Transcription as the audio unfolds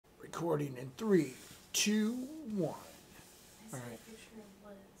recording in 3, 2, 1. All right.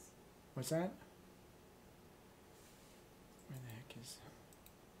 What's that? Where the heck is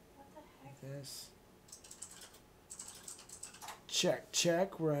this? Check,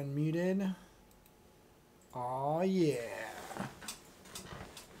 check. We're unmuted. Oh yeah.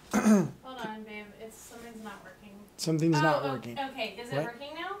 Hold on, babe. Something's not working. Something's not working. Okay, is it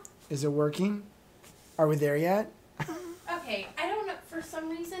working now? Is it working? Are we there yet? Okay, I don't know. For some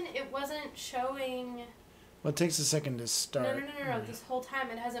reason, it wasn't showing. Well, it takes a second to start. No. This whole time,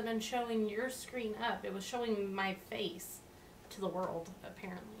 it hasn't been showing your screen up. It was showing my face to the world,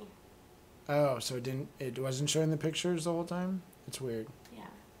 apparently. Oh, so it wasn't showing the pictures the whole time? It's weird. Yeah.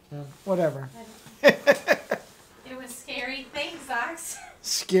 Yeah, whatever. It was scary. Thanks, Ox.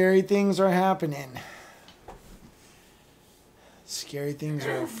 Scary things are happening. Scary things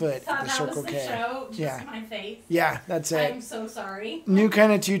are afoot at the Circle K. Show, just my face. Yeah, that's it. I'm so sorry. New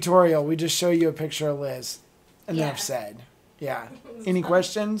kind of tutorial. We just show you a picture of Liz. Enough said. Yeah. Any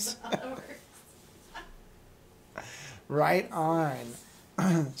questions? Right on.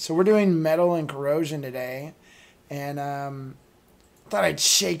 So we're doing Metal and Corrosion today. And thought I'd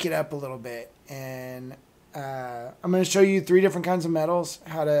shake it up a little bit. And I'm going to show you 3 different kinds of metals,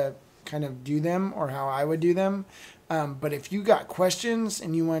 how to kind of do them or how I would do them. But if you got questions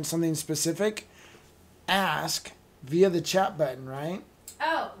and you want something specific, ask via the chat button, right?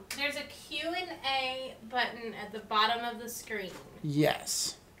 Oh, there's a Q&A button at the bottom of the screen.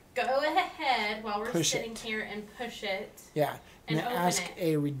 Yes. Go ahead while we're sitting here and push it. Yeah. And ask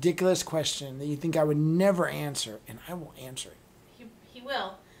a ridiculous question that you think I would never answer, and I will answer it. He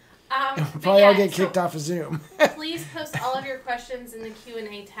will. Probably I'll get kicked off of Zoom. Please post all of your questions in the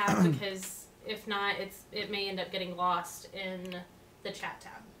Q&A tab because if not, it may end up getting lost in the chat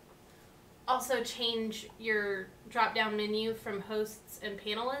tab. Also, change your drop-down menu from hosts and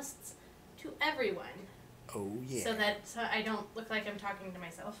panelists to everyone. Oh, yeah. So that I don't look like I'm talking to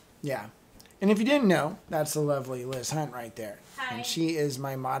myself. Yeah. And if you didn't know, that's the lovely Liz Hunt right there. Hi. And she is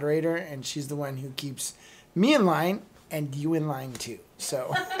my moderator, and she's the one who keeps me in line and you in line too.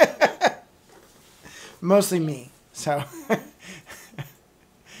 So, mostly me. So,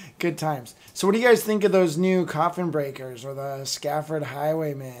 good times. So what do you guys think of those new Coffin Breakers or the Scafford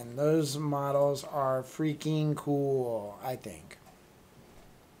Highwaymen? Those models are freaking cool, I think.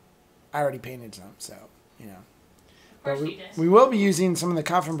 I already painted some, so, you know. Of course you did. We will be using some of the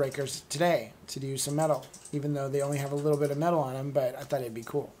Coffin Breakers today to do some metal, even though they only have a little bit of metal on them, but I thought it'd be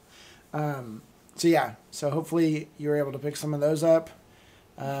cool. So yeah, so hopefully you were able to pick some of those up.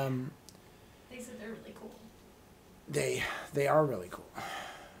 They said they're really cool. They are really cool.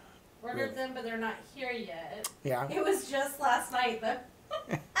 Ordered them, but they're not here yet. Yeah. It was just last night, though.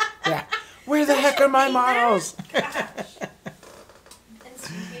 Yeah. Where the heck are my models? Gosh.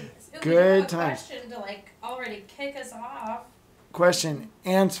 Good times. Question to already kick us off. Question.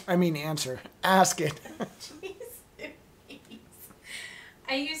 Answer. Ask it. Jeez.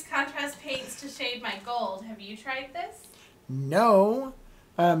 I use contrast paints to shade my gold. Have you tried this? No.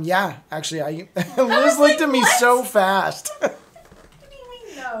 Yeah. Actually, Liz looked at me so fast.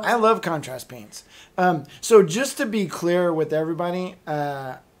 No. I love contrast paints. So just to be clear with everybody,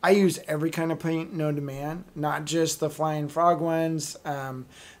 I use every kind of paint known to man, not just the Flying Frog ones,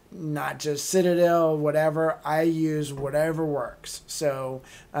 not just Citadel, whatever. I use whatever works. So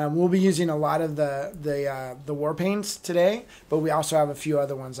we'll be using a lot of the war paints today, but we also have a few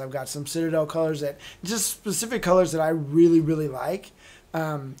other ones. I've got some Citadel colors just specific colors that I really, really like.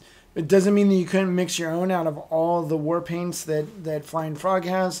 It doesn't mean that you couldn't mix your own out of all the war paints that Flying Frog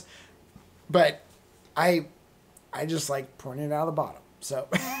has, but I just like pouring it out of the bottom. So,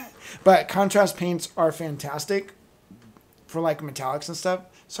 but contrast paints are fantastic for metallics and stuff.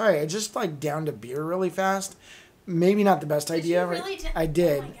 Sorry, I just downed a beer really fast. Maybe not the best idea. You really did? I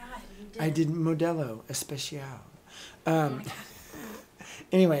did. Oh my God, you did. I did Modelo Especial.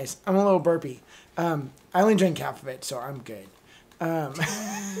 Anyways, I'm a little burpy. I only drank half of it, so I'm good.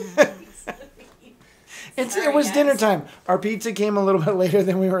 It was dinner time. Our pizza came a little bit later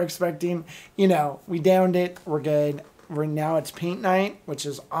than we were expecting. We downed it. We're good. Now it's paint night, which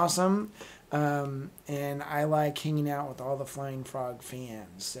is awesome. And I like hanging out with all the Flying Frog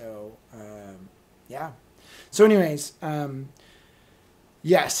fans. So, yeah. So anyways,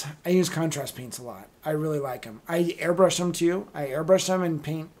 yes, I use contrast paints a lot. I really like them. I airbrush them too. I airbrush them and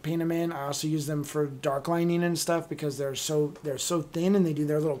paint them in. I also use them for dark lining and stuff because they're so thin and they do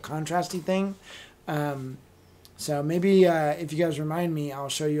their little contrasty thing. So maybe if you guys remind me, I'll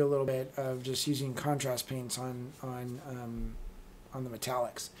show you a little bit of just using contrast paints on the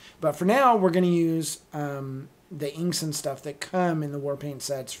metallics. But for now, we're going to use the inks and stuff that come in the war paint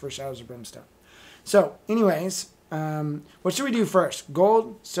sets for Shadows of Brimstone. So anyways, what should we do first?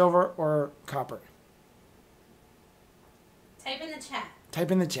 Gold, silver, or copper? Type in the chat.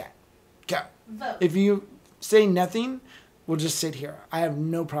 Type in the chat. Go. Vote. If you say nothing, we'll just sit here. I have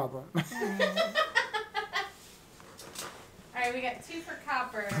no problem. All right, we got 2 for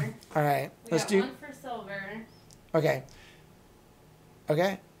copper. All right, Let's do 1 for silver. Okay.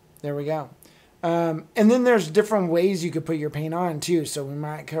 Okay, there we go. And then there's different ways you could put your paint on too. So we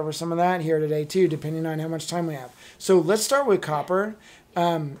might cover some of that here today too, depending on how much time we have. So let's start with copper.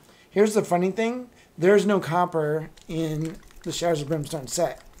 Here's the funny thing. There's no copper in the Shadows of Brimstone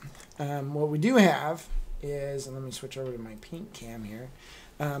set. What we do have is, and let me switch over to my paint cam here.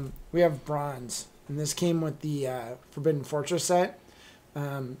 We have bronze, and this came with the Forbidden Fortress set.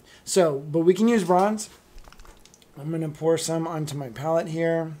 But we can use bronze. I'm going to pour some onto my palette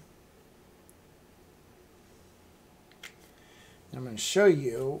here. I'm going to show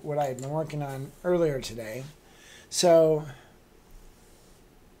you what I had been working on earlier today. So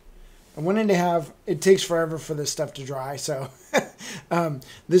I wanted to have, it takes forever for this stuff to dry. So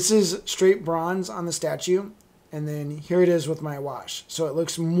this is straight bronze on the statue. And then here it is with my wash. So it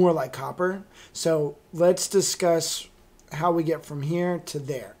looks more like copper. So let's discuss how we get from here to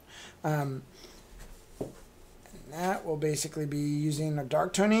there. That will basically be using a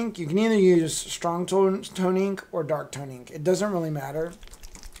dark tone ink. You can either use strong tone ink or dark tone ink. It doesn't really matter.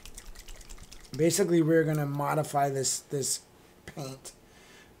 Basically, we're going to modify this paint.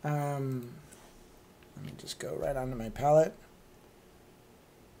 Let me just go right onto my palette.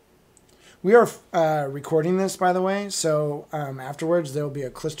 We are recording this, by the way, so afterwards there will be a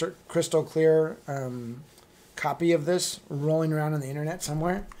crystal clear copy of this rolling around on the internet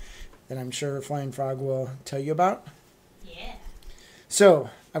somewhere that I'm sure Flying Frog will tell you about. Yeah. So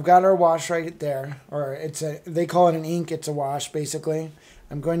I've got our wash right there, or they call it an ink. It's a wash basically.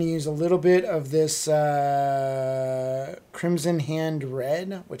 I'm going to use a little bit of this Crimson Hand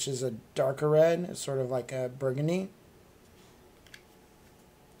Red, which is a darker red. It's sort of like a burgundy.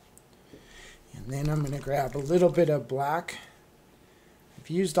 And then I'm going to grab a little bit of black. I've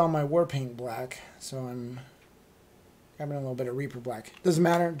used all my war paint black, so I'm grabbing a little bit of Reaper black. Doesn't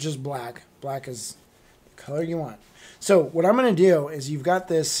matter, just black. Black is the color you want. So what I'm going to do is you've got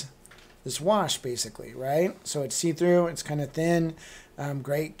this wash basically, right? So it's see-through, it's kind of thin,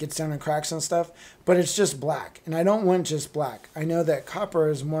 great, gets down in cracks and stuff, but it's just black. And I don't want just black. I know that copper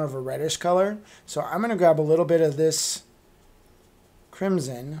is more of a reddish color, so I'm going to grab a little bit of this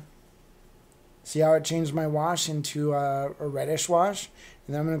crimson. See how it changed my wash into a reddish wash?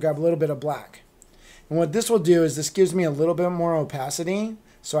 And then I'm going to grab a little bit of black. And what this will do is this gives me a little bit more opacity,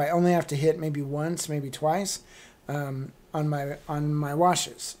 so I only have to hit maybe once, maybe twice on my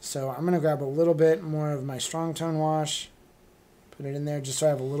washes. So I'm going to grab a little bit more of my strong tone wash, put it in there just so I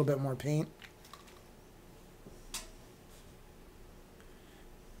have a little bit more paint.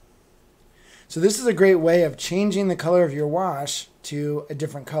 So this is a great way of changing the color of your wash to a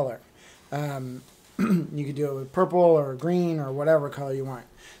different color. You could do it with purple or green or whatever color you want.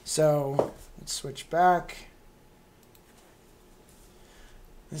 So let's switch back.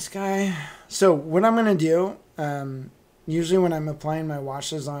 This guy. So what I'm going to do, usually when I'm applying my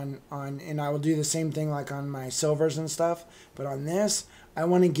washes on, and I will do the same thing like on my silvers and stuff, but on this, I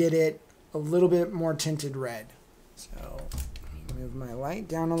want to get it a little bit more tinted red. So let me move my light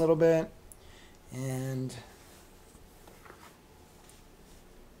down a little bit, and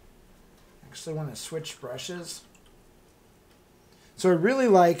actually want to switch brushes. So I really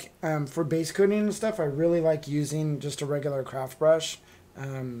like, for base coating and stuff, I really like using just a regular craft brush.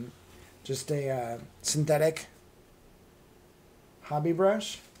 Just a synthetic hobby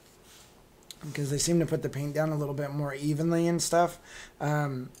brush, because they seem to put the paint down a little bit more evenly and stuff.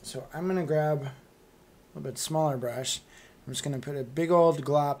 So I'm going to grab a little bit smaller brush. I'm just going to put a big old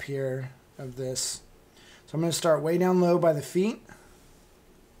glop here of this. So I'm going to start way down low by the feet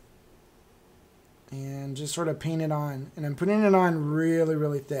and just sort of paint it on. And I'm putting it on really,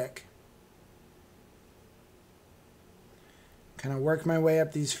 really thick. Kind of work my way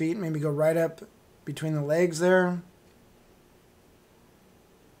up these feet, maybe go right up between the legs there.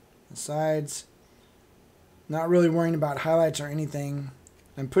 The sides. Not really worrying about highlights or anything.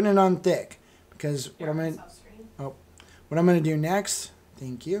 I'm putting it on thick because what I'm going to do next,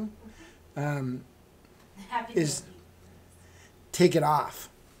 thank you, is take it off.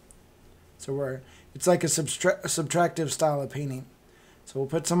 So it's like a subtractive style of painting. So we'll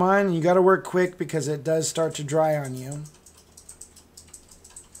put some on, and you got to work quick because it does start to dry on you.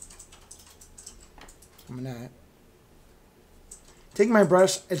 I'm going to take my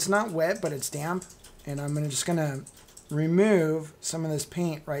brush. It's not wet, but it's damp. and I'm just gonna remove some of this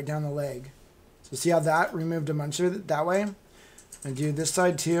paint right down the leg. So see how that removed a bunch of it that way? I do this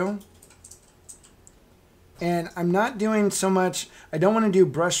side too. And I'm not doing so much, I don't want to do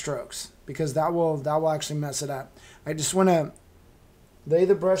brush strokes because that will actually mess it up. I just want to lay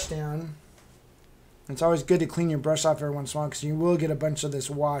the brush down. It's always good to clean your brush off every once in a while because you will get a bunch of this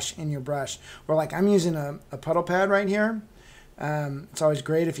wash in your brush. Or like I'm using a puddle pad right here. It's always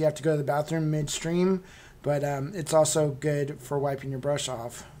great if you have to go to the bathroom midstream, but it's also good for wiping your brush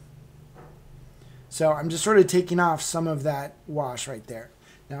off. So I'm just sort of taking off some of that wash right there.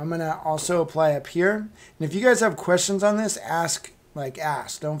 Now I'm going to also apply up here. And if you guys have questions on this, ask.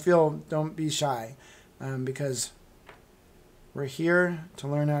 Don't be shy because we're here to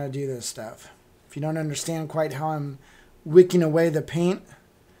learn how to do this stuff. If you don't understand quite how I'm wicking away the paint,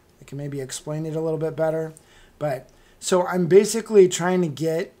 I can maybe explain it a little bit better. But so I'm basically trying to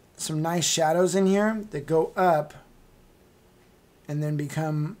get some nice shadows in here that go up and then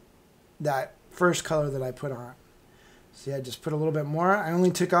become that first color that I put on. See, I just put a little bit more. I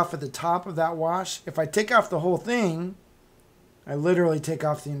only took off at the top of that wash. If I take off the whole thing, I literally take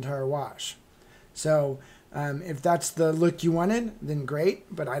off the entire wash. So if that's the look you wanted, then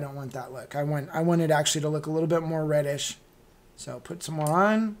great, but I don't want that look. I want it actually to look a little bit more reddish. So put some more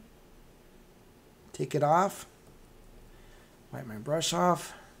on, take it off, wipe my brush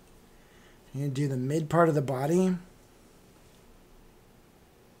off. I'm going to do the mid part of the body.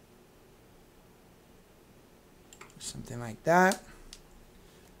 Something like that.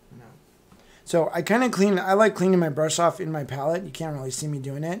 No. So I kind of I like cleaning my brush off in my palette. You can't really see me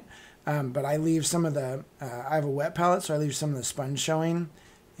doing it. But I leave some of the, I have a wet palette, so I leave some of the sponge showing.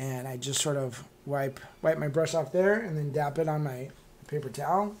 And I just sort of wipe my brush off there and then dap it on my paper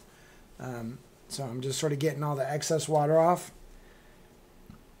towel. So I'm just sort of getting all the excess water off.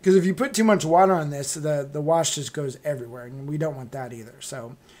 Because if you put too much water on this, the wash just goes everywhere. And we don't want that either.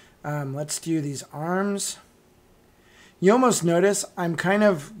 So let's do these arms. You almost notice I'm kind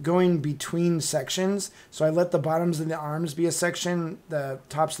of going between sections. So I let the bottoms of the arms be a section, the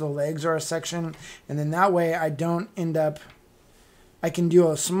tops of the legs are a section, and then that way I don't end up, I can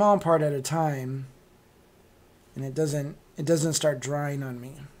do a small part at a time and it doesn't start drying on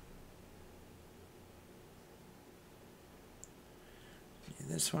me. Do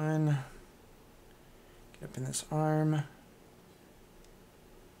this one, get up in this arm.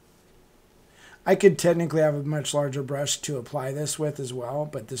 I could technically have a much larger brush to apply this with as well,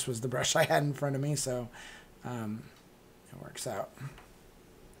 but this was the brush I had in front of me, so it works out.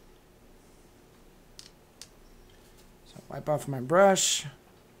 So wipe off my brush,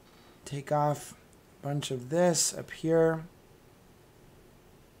 take off a bunch of this up here.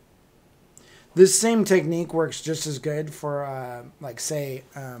 This same technique works just as good for, like, say,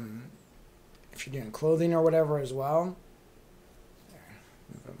 if you're doing clothing or whatever as well. There,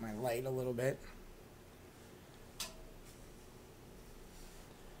 move up my light a little bit.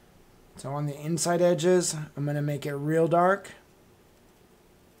 So on the inside edges, I'm going to make it real dark.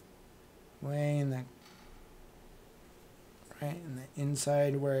 Way in the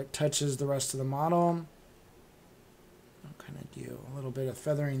inside where it touches the rest of the model. I'll kind of do a little bit of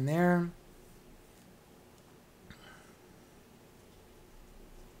feathering there.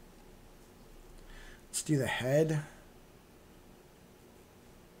 Let's do the head.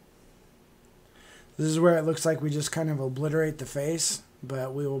 This is where it looks like we just kind of obliterate the face,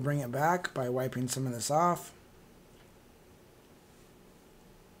 but we will bring it back by wiping some of this off.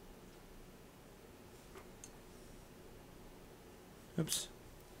 Oops.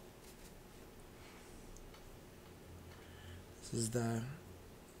 This is the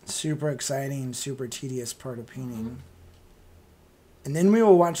super exciting, super tedious part of painting. And then we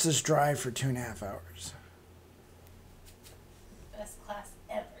will watch this dry for 2.5 hours. Best class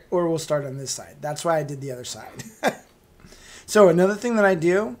ever. Or we'll start on this side. That's why I did the other side. So another thing that I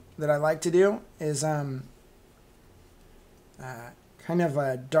do, that I like to do, is kind of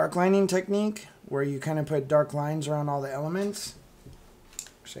a dark lining technique where you kind of put dark lines around all the elements.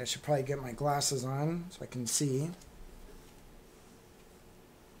 Actually, I should probably get my glasses on so I can see.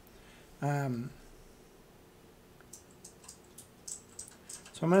 So I'm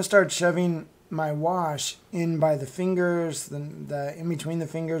going to start shoving my wash in by the fingers, the in between the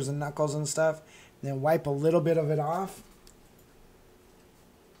fingers and knuckles and stuff, and then wipe a little bit of it off.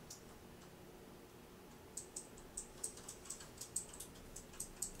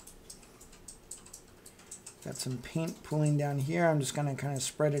 Got some paint pooling down here. I'm just going to kind of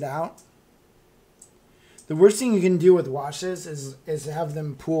spread it out. The worst thing you can do with washes is have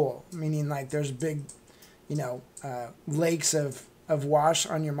them pool, meaning like there's big, lakes of wash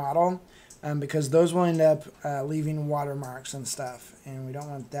on your model. because those will end up leaving watermarks and stuff, and we don't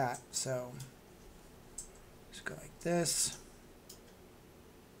want that. So just go like this.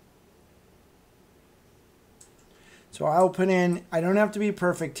 So I'll put in, I don't have to be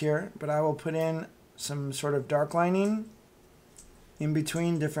perfect here, but I will put in some sort of dark lining in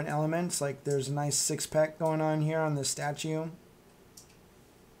between different elements. Like there's a nice six-pack going on here on the statue.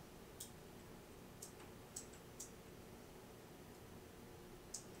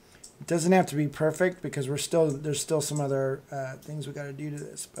 It doesn't have to be perfect because there's still some other things we got to do to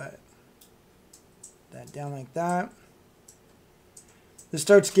this, but that down like that. This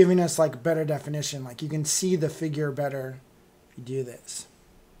starts giving us like better definition. Like you can see the figure better if you do this.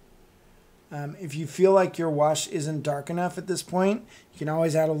 If you feel like your wash isn't dark enough at this point, you can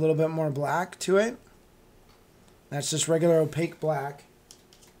always add a little bit more black to it. That's just regular opaque black.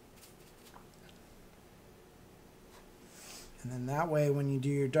 And then that way when you do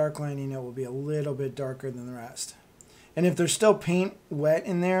your dark lining, it will be a little bit darker than the rest. And if there's still paint wet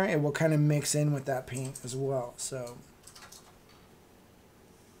in there, it will kind of mix in with that paint as well. So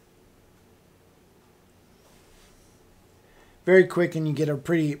very quick, and you get a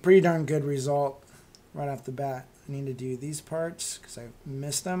pretty darn good result right off the bat. I need to do these parts because I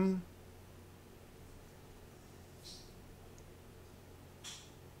missed them.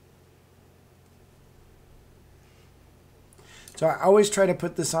 So I always try to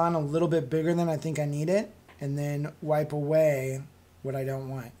put this on a little bit bigger than I think I need it, and then wipe away what I don't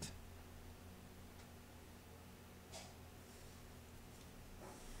want.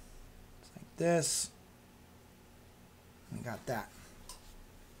 Just like this. We got that.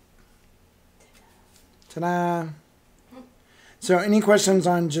 Ta-da! So any questions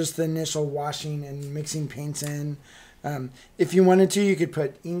on just the initial washing and mixing paints in? If you wanted to, you could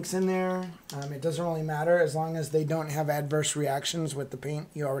put inks in there. It doesn't really matter as long as they don't have adverse reactions with the paint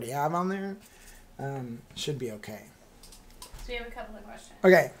you already have on there. Should be okay. So we have a couple of questions.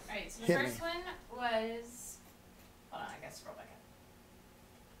 Okay. All right, so the first one was, hold on, I guess scroll back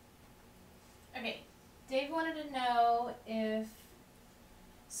up. Okay, Dave wanted to know if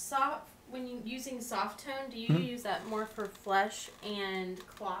when you're using soft tone, do you use that more for flesh and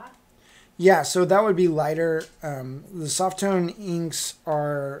cloth? Yeah, so that would be lighter. The soft tone inks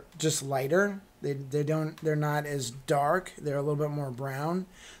are just lighter. They're not as dark. They're a little bit more brown.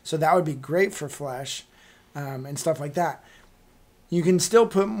 So that would be great for flesh and stuff like that. You can still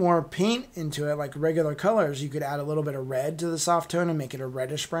put more paint into it, like regular colors. You could add a little bit of red to the soft tone and make it a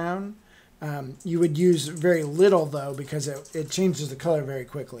reddish brown. You would use very little though because it changes the color very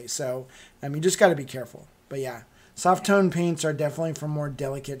quickly. So you just got to be careful. But yeah, soft tone paints are definitely for more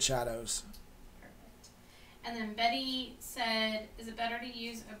delicate shadows. Perfect. And then Betty said, is it better to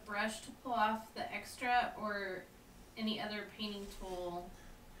use a brush to pull off the extra or any other painting tool?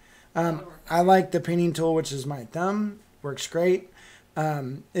 I like the painting tool, which is my thumb. Works great.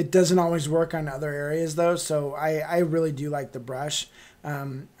 It doesn't always work on other areas though, so I really do like the brush.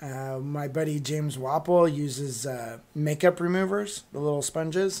 My buddy James Wapple uses makeup removers, the little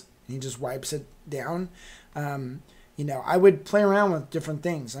sponges, and he just wipes it down. I would play around with different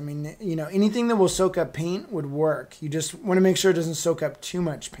things. I mean, anything that will soak up paint would work. You just want to make sure it doesn't soak up too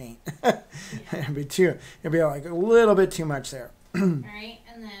much paint. It'd be like a little bit too much there. All right,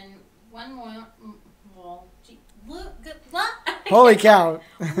 and then one more. Holy cow.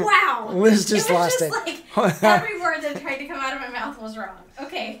 Wow. Liz just lost it. Like every word that tried to come out of my mouth was wrong.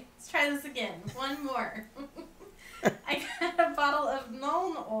 Okay, let's try this again. One more. I got a bottle of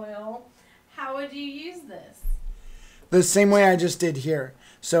Nuln oil. How would you use this? The same way I just did here.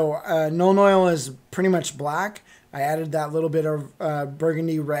 So Nuln oil is pretty much black. I added that little bit of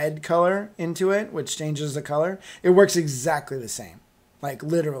burgundy red color into it, which changes the color. It works exactly the same. Like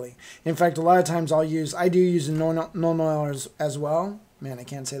literally. In fact, a lot of times I do use Nuln oil as well. Man, I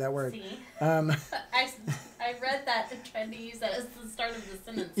can't say that word. See? I read that and tried to use that as the start of the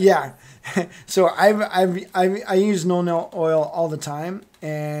sentence. Yeah. So I use Nuln oil all the time,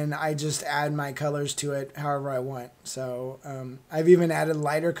 and I just add my colors to it however I want. So I've even added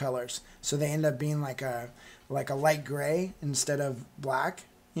lighter colors, so they end up being like a light gray instead of black,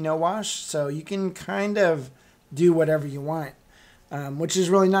 wash. So you can kind of do whatever you want. Which is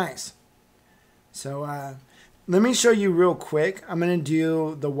really nice. So let me show you real quick. I'm going to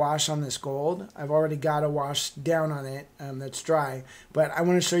do the wash on this gold. I've already got a wash down on it that's dry. But I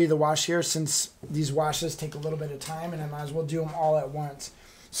want to show you the wash here since these washes take a little bit of time and I might as well do them all at once.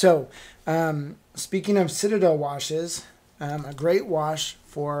 So speaking of Citadel washes, a great wash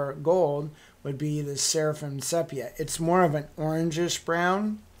for gold would be the Seraphim Sepia. It's more of an orangish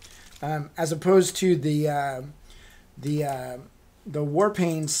brown as opposed to the war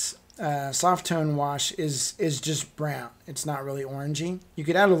paints soft tone wash is just brown. It's not really orangey. You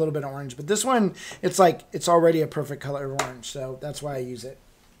could add a little bit of orange, but this one, it's like it's already a perfect color of orange, so that's why I use it.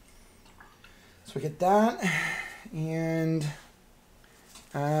 So we get that, and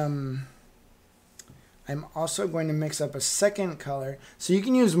I'm also going to mix up a second color. So you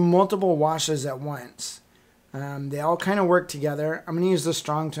can use multiple washes at once. They all kind of work together. I'm going to use the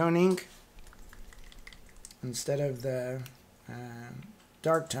strong tone ink instead of the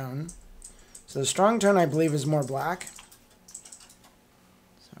dark tone. So the strong tone, I believe, is more black.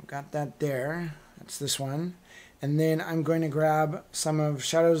 So I've got that there. That's this one. And then I'm going to grab some of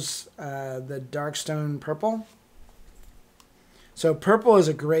Shadow's, the Darkstone Purple. So purple is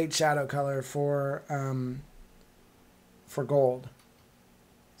a great shadow color for gold.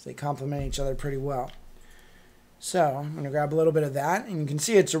 So they complement each other pretty well. So I'm going to grab a little bit of that, and you can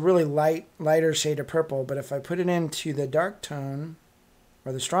see it's a really lighter shade of purple, but if I put it into the dark tone,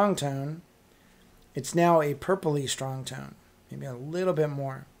 or the strong tone, it's now a purpley strong tone, maybe a little bit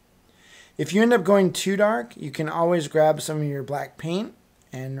more. If you end up going too dark, you can always grab some of your black paint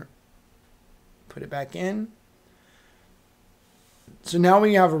and put it back in. So now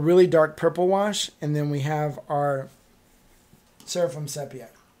we have a really dark purple wash, and then we have our Seraphim Sepia,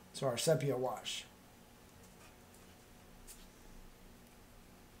 so our sepia wash.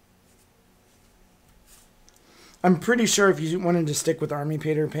 I'm pretty sure if you wanted to stick with Army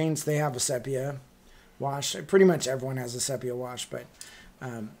Painter paints, they have a sepia wash. Pretty much everyone has a sepia wash, but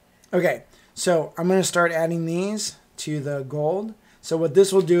okay. So I'm going to start adding these to the gold. So what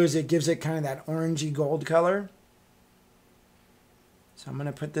this will do is it gives it kind of that orangey gold color. So I'm going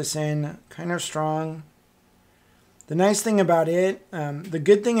to put this in kind of strong. The nice thing about it, the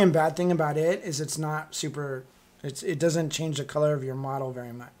good thing and bad thing about it is it's not super, it doesn't change the color of your model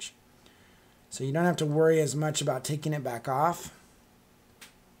very much. So you don't have to worry as much about taking it back off.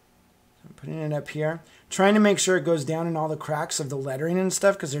 So I'm putting it up here. Trying to make sure it goes down in all the cracks of the lettering and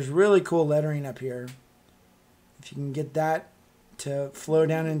stuff, because there's really cool lettering up here. If you can get that to flow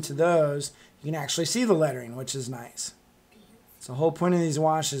down into those, you can actually see the lettering, which is nice. So the whole point of these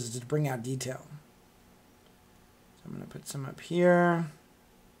washes is to bring out detail. So I'm going to put some up here.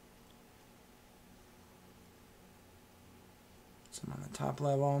 Some on the top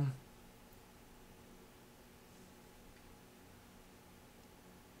level.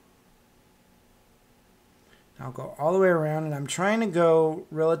 I'll go all the way around, and I'm trying to go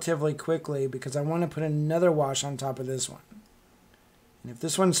relatively quickly because I want to put another wash on top of this one. And if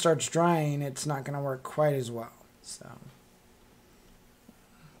this one starts drying, it's not going to work quite as well. So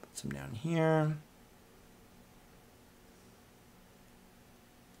put some down here.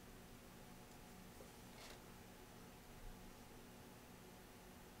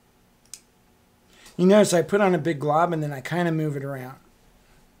 You notice I put on a big glob and then I kind of move it around.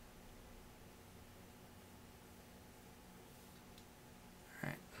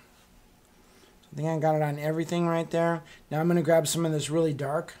 I think I got it on everything right there. Now I'm going to grab some of this really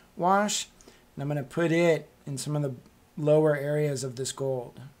dark wash, and I'm going to put it in some of the lower areas of this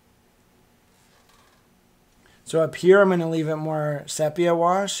gold. So up here I'm going to leave it more sepia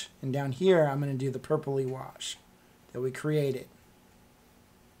wash, and down here I'm going to do the purpley wash that we created.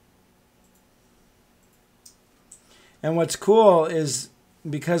 And what's cool is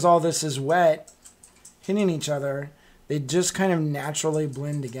because all this is wet, hitting each other, they just kind of naturally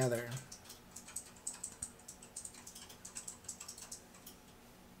blend together.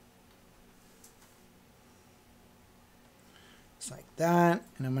 Like that,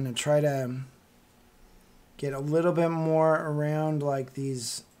 and I'm going to try to get a little bit more around like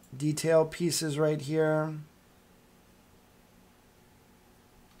these detail pieces right here.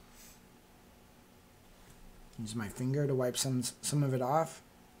 Use my finger to wipe some of it off.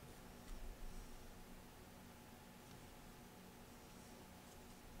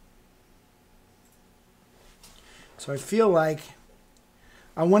 So I feel like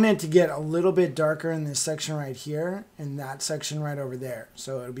I want it to get a little bit darker in this section right here and that section right over there.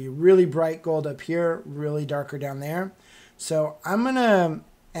 So it'll be really bright gold up here, really darker down there. So I'm going to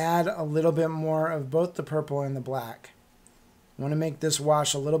add a little bit more of both the purple and the black. I want to make this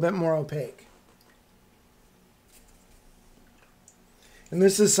wash a little bit more opaque. And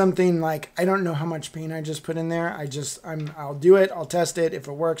this is something like, I don't know how much paint I just put in there. I'll do it, I'll test it. If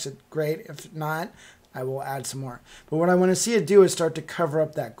it works, it's great. If not, I will add some more. But what I want to see it do is start to cover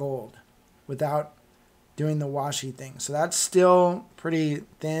up that gold without doing the washy thing. So that's still pretty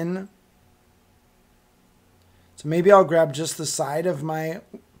thin. So maybe I'll grab just the side of my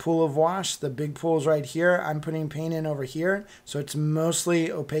pool of wash. The big pool's right here. I'm putting paint in over here. So it's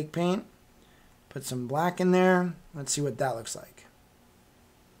mostly opaque paint. Put some black in there. Let's see what that looks like.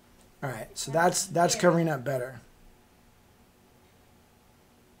 All right, so that's covering up better.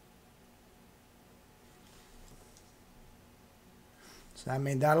 So I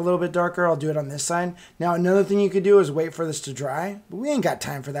made that a little bit darker. I'll do it on this side. Now, another thing you could do is wait for this to dry. But we ain't got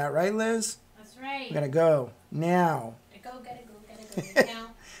time for that, right, Liz? That's right. We gotta go now. Gotta go now.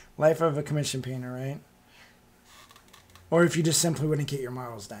 Life of a commission painter, right? Or if you just simply wouldn't get your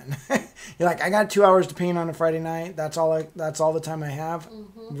models done. You're like, I got 2 hours to paint on a Friday night. That's all the time I have.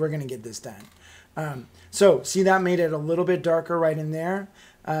 We're gonna get this done. So see, that made it a little bit darker right in there.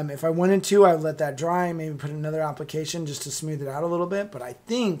 If I wanted to, I would let that dry, maybe put another application just to smooth it out a little bit, but I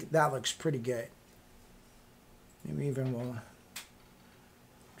think that looks pretty good. Maybe even we'll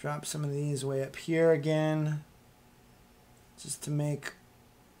drop some of these way up here again, just to make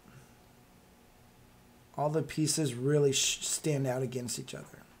all the pieces really stand out against each other.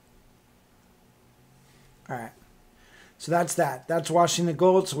 All right, so that's that. That's washing the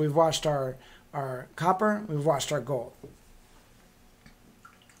gold. So we've washed our copper, we've washed our gold.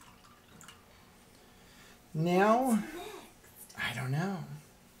 Now, I don't know.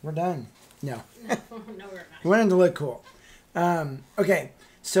 We're done. No. No, we're not. We wanted to look cool. Okay,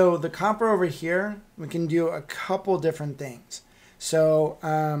 so the copper over here, we can do a couple different things. So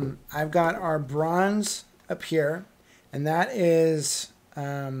I've got our bronze up here, and that is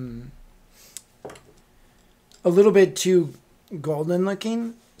a little bit too golden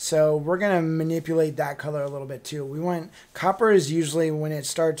looking. So we're going to manipulate that color a little bit too. We want, copper is usually when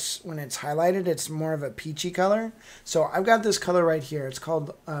it's highlighted, it's more of a peachy color. So I've got this color right here. It's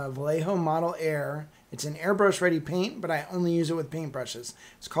called Vallejo Model Air. It's an airbrush ready paint, but I only use it with paintbrushes.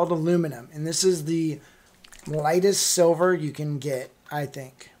 It's called aluminum, and this is the lightest silver you can get, I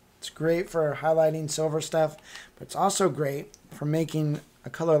think. It's great for highlighting silver stuff, but it's also great for making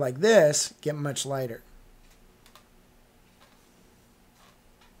a color like this get much lighter.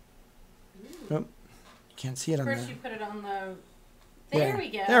 Oh, you can't see it on there. First you put it on the... There we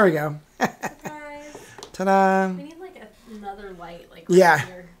go. There we go. Surprise. Ta-da. We need like another light, like yeah. right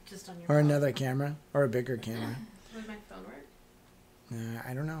here, just on your or phone. another camera, or a bigger camera. Would my phone work?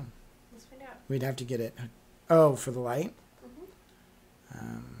 I don't know. Let's find out. We'd have to get it. Oh, for the light?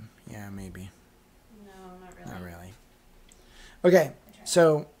 Mm-hmm. Yeah, maybe. No, not really. Not really. Okay,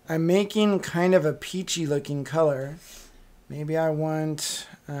 so I'm making kind of a peachy looking color. Maybe I want...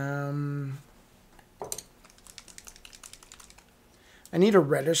 I need a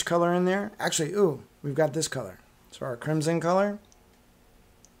reddish color in there. Actually, ooh, we've got this color. So our crimson color.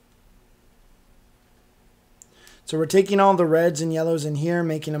 So we're taking all the reds and yellows in here,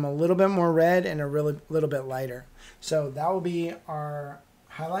 making them a little bit more red and a little bit lighter. So that will be our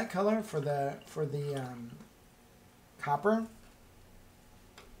highlight color for the copper.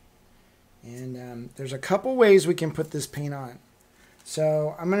 And there's a couple ways we can put this paint on.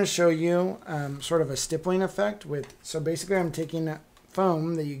 So I'm going to show you sort of a stippling effect with. So basically, I'm taking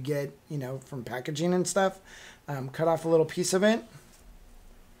foam that you get, from packaging and stuff. Cut off a little piece of it.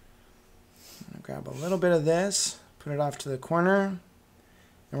 I'm gonna grab a little bit of this, put it off to the corner,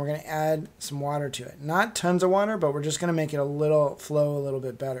 and we're going to add some water to it. Not tons of water, but we're just going to make it flow a little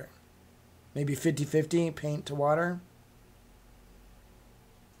bit better. Maybe 50-50 paint to water.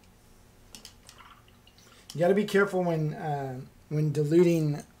 You got to be careful when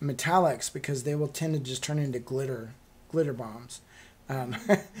diluting metallics, because they will tend to just turn into glitter bombs.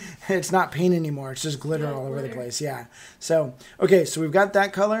 It's not paint anymore. It's just glitter all over the place. Yeah. So, okay. So we've got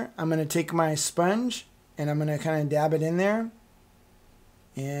that color. I'm going to take my sponge and I'm going to kind of dab it in there.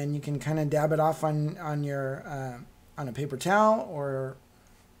 And you can kind of dab it off on your, on a paper towel, or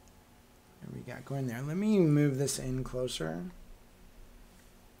what we got going there. Let me move this in closer.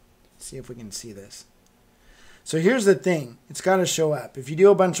 See if we can see this. So here's the thing. It's got to show up. If you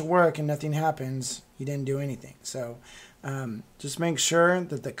do a bunch of work and nothing happens, you didn't do anything. So just make sure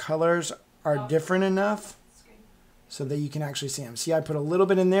that the colors are different enough so that you can actually see them. See, I put a little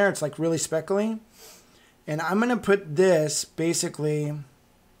bit in there. It's like really speckly. And I'm going to put this basically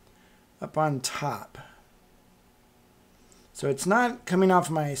up on top. So it's not coming off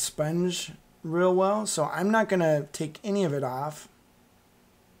my sponge real well. So I'm not going to take any of it off.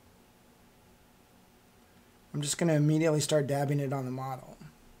 I'm just going to immediately start dabbing it on the model.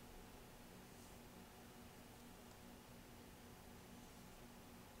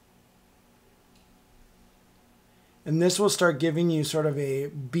 And this will start giving you sort of a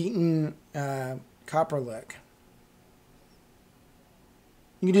beaten copper look.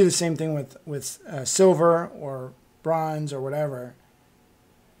 You can do the same thing with silver or bronze or whatever.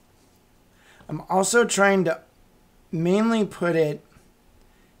 I'm also trying to mainly put it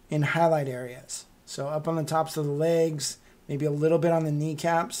in highlight areas. So up on the tops of the legs, maybe a little bit on the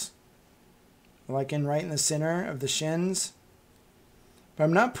kneecaps. like right in the center of the shins. But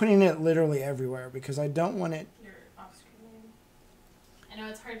I'm not putting it literally everywhere because I don't want it. You're off screen. I know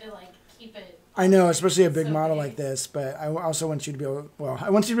it's hard to like keep it. I know, especially a big so model big. like this, but I also want you to be able, well, I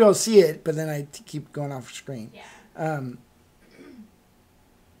want you to be able to see it, but then I keep going off screen. Yeah.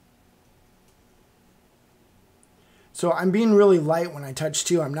 So I'm being really light when I touch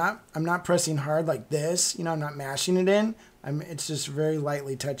too. I'm not pressing hard like this, you know, I'm not mashing it in. It's just very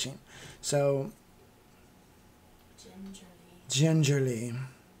lightly touching. So gingerly.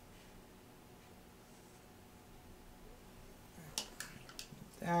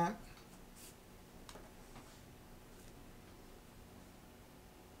 That.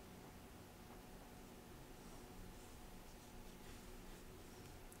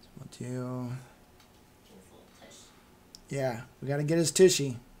 So we'll do. Yeah, we got to get his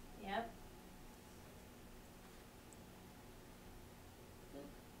tushy. Yep.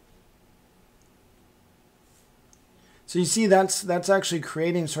 So you see that's actually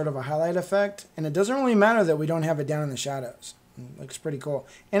creating sort of a highlight effect, and it doesn't really matter that we don't have it down in the shadows. It looks pretty cool,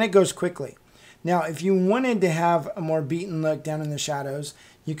 and it goes quickly. Now, if you wanted to have a more beaten look down in the shadows,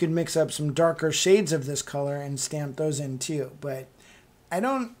 you could mix up some darker shades of this color and stamp those in too, but I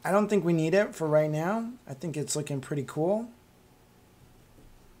don't think we need it for right now. I think it's looking pretty cool.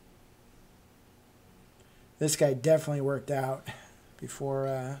 This guy definitely worked out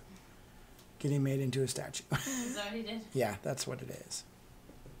before getting made into a statue. Is that what he did? Yeah, that's what it is.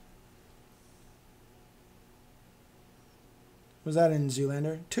 Was that in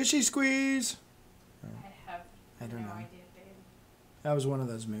Zoolander? Tushy squeeze! Oh, I have no idea, babe. That was one of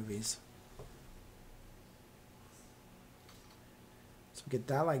those movies. So get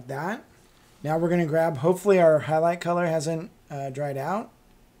that like that. Now we're going to grab, hopefully our highlight color hasn't dried out.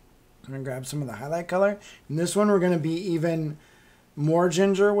 I'm going to grab some of the highlight color. And this one we're going to be even more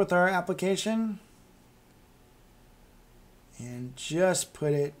ginger with our application. And just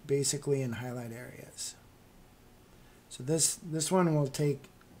put it basically in highlight areas. So this one will take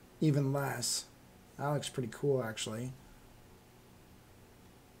even less. That looks pretty cool actually.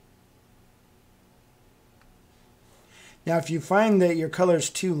 Now if you find that your color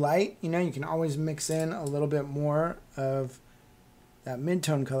is too light, you know, you can always mix in a little bit more of that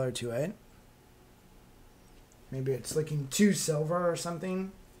mid-tone color to it. Maybe it's looking too silver or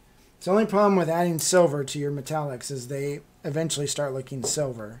something. The only problem with adding silver to your metallics is they eventually start looking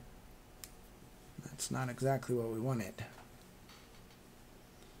silver. That's not exactly what we wanted.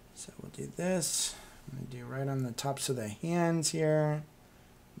 So we'll do this. I'm going to do right on the tops of the hands here,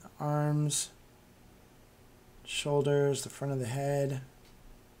 the arms, shoulders, the front of the head,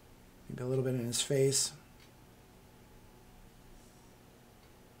 maybe a little bit in his face.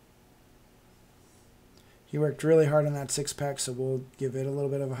 He worked really hard on that six-pack, so we'll give it a little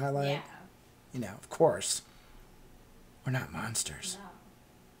bit of a highlight. Yeah. You know, of course. We're not monsters.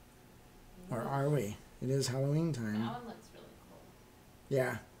 No. Or are we? It is Halloween time. That one looks really cool.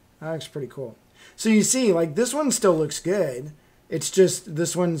 Yeah, that looks pretty cool. So you see, like, this one still looks good. It's just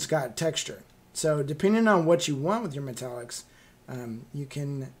this one's got texture. So depending on what you want with your metallics, you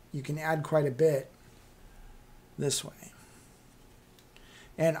can add quite a bit this way.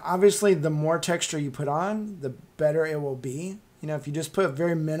 And obviously, the more texture you put on, the better it will be. You know, if you just put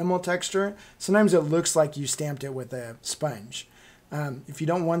very minimal texture, sometimes it looks like you stamped it with a sponge. If you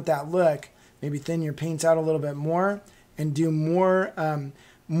don't want that look, maybe thin your paints out a little bit more and do more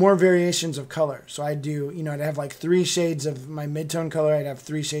variations of color. So I'd do, you know, I'd have like 3 shades of my mid-tone color. I'd have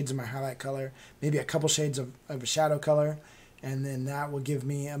 3 shades of my highlight color, maybe a couple shades of a shadow color. And then that will give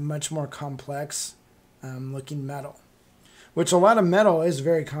me a much more complex looking metal. Which a lot of metal is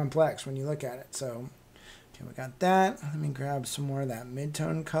very complex when you look at it. So, okay, we got that. Let me grab some more of that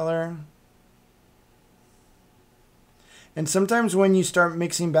mid-tone color. And sometimes when you start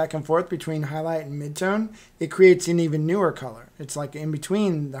mixing back and forth between highlight and mid-tone, it creates an even newer color. It's like in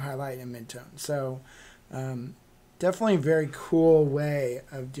between the highlight and mid-tone. So, definitely a very cool way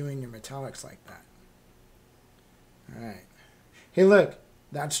of doing your metallics like that. All right. Hey, look,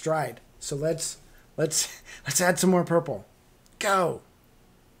 that's dried. So let's add some more purple. Go.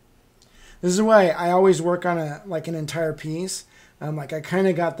 This is why I always work on an entire piece. Like I kind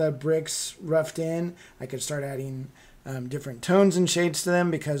of got the bricks roughed in. I could start adding different tones and shades to them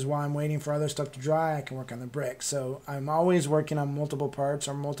because while I'm waiting for other stuff to dry, I can work on the bricks. So I'm always working on multiple parts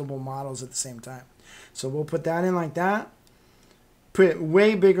or multiple models at the same time. So we'll put that in like that. Put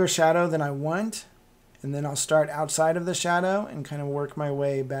way bigger shadow than I want. And then I'll start outside of the shadow and kind of work my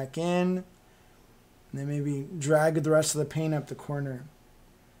way back in. And then maybe drag the rest of the paint up the corner.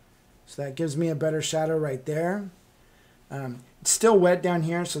 So that gives me a better shadow right there. It's still wet down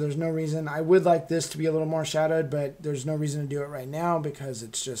here, so there's no reason. I would like this to be a little more shadowed, but there's no reason to do it right now because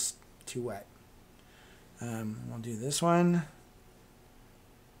it's just too wet. We'll do this one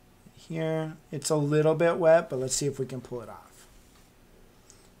here. It's a little bit wet, but let's see if we can pull it off.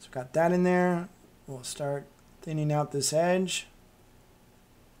 So got that in there. We'll start thinning out this edge.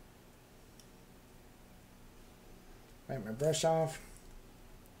 Wipe my brush off.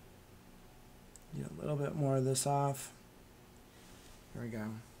 Get a little bit more of this off. There we go.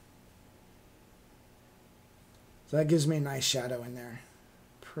 So that gives me a nice shadow in there.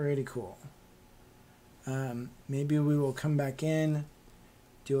 Pretty cool. Maybe we will come back in,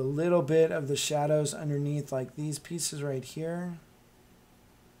 do a little bit of the shadows underneath, like these pieces right here.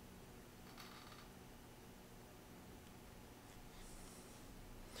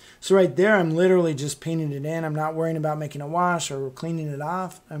 So right there, I'm literally just painting it in. I'm not worrying about making a wash or cleaning it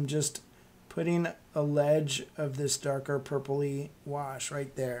off. I'm just putting a ledge of this darker purpley wash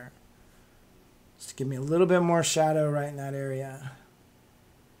right there. Just to give me a little bit more shadow right in that area.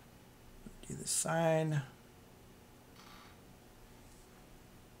 Do this side.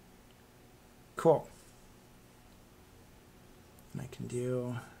 Cool. And I can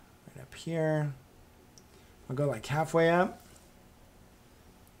do right up here. I'll go like halfway up.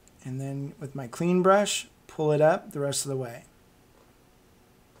 And then with my clean brush, pull it up the rest of the way.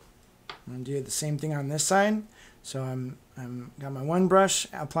 I'm going to do the same thing on this side. So I'm got my one brush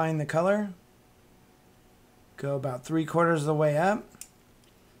applying the color. Go about 3/4 of the way up.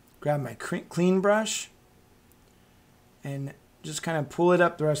 Grab my clean brush and just kind of pull it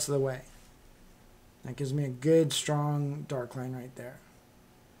up the rest of the way. That gives me a good strong dark line right there.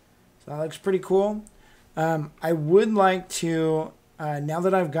 So that looks pretty cool. I would like to, now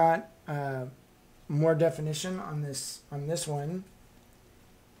that I've got more definition on this one,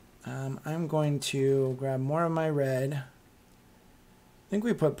 I'm going to grab more of my red. I think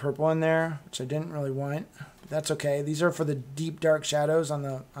we put purple in there, which I didn't really want, but that's okay. These are for the deep dark shadows on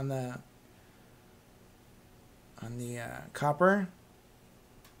the copper.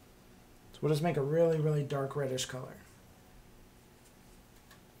 So we'll just make a really, really dark reddish color.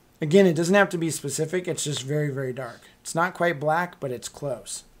 Again, it doesn't have to be specific. It's just very, very dark. It's not quite black, but it's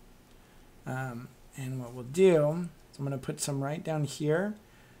close. And what we'll do is I'm going to put some right down here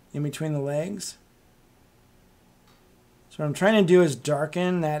in between the legs. So what I'm trying to do is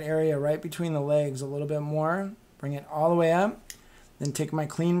darken that area right between the legs a little bit more. Bring it all the way up. Then take my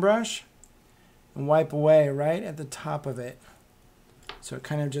clean brush and wipe away right at the top of it. So it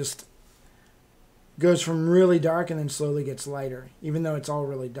kind of just goes from really dark and then slowly gets lighter, even though it's all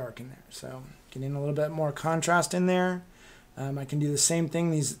really dark in there. So getting a little bit more contrast in there. I can do the same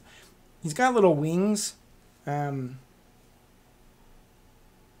thing. He's got little wings. I'm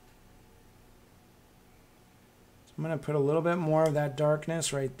going to put a little bit more of that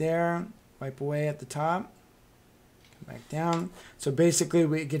darkness right there. Wipe away at the top. Come back down. So basically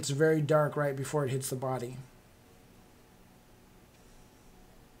it gets very dark right before it hits the body.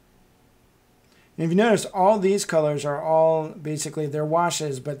 And if you notice, all these colors are all basically, they're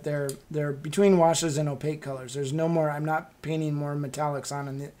washes, but they're between washes and opaque colors. There's no more, I'm not painting more metallics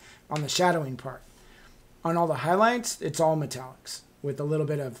on the shadowing part. On all the highlights, it's all metallics with a little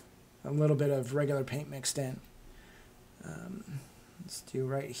bit of regular paint mixed in. Let's do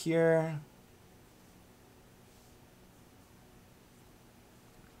right here.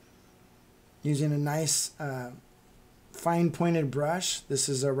 Using a nice fine pointed brush. This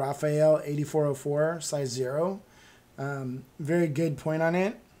is a Raphael 8404 size 0. Very good point on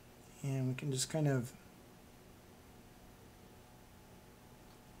it. And we can just kind of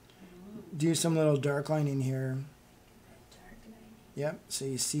do some little dark lining here. Yep, so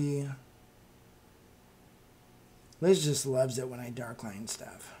you see Liz just loves it when I dark line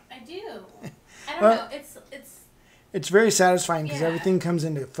stuff. I do. I don't know. It's very satisfying because yeah. everything comes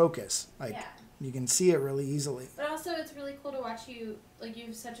into focus. Like yeah. You can see it really easily. But also it's really cool to watch you, like you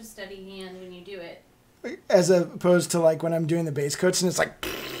have such a steady hand when you do it. As opposed to like when I'm doing the base coats and it's like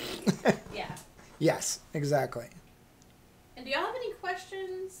yeah. Yes, exactly. And do y'all have any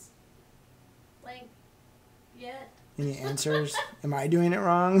questions? Like yet? Any answers? Am I doing it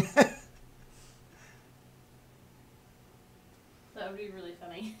wrong? That would be really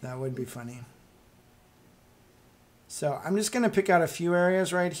funny. That would be funny. So I'm just going to pick out a few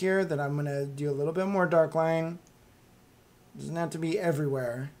areas right here that I'm going to do a little bit more dark line. It doesn't have to be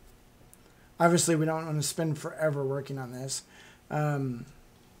everywhere. Obviously, we don't want to spend forever working on this. Let's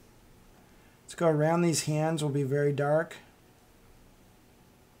go around these hands. Will be very dark.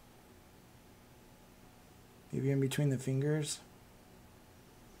 Maybe in between the fingers.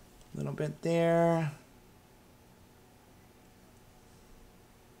 A little bit there.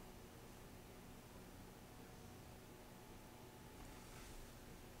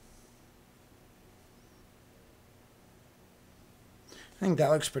 I think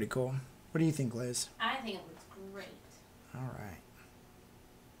that looks pretty cool. What do you think, Liz? I think it looks great. All right.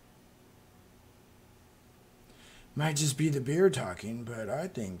 Might just be the beer talking, but I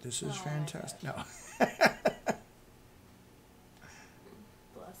think this is fantastic. No.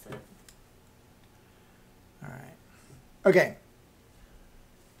 Bless it. All right. Okay.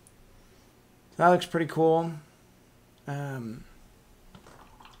 That looks pretty cool.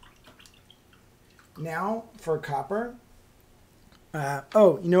 Now for copper.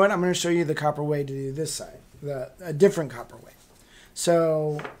 Oh, you know what? I'm going to show you the copper way to do this side. A different copper way.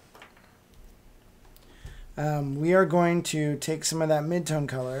 So we are going to take some of that mid-tone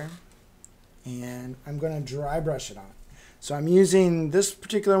color and I'm going to dry brush it on. So I'm using, this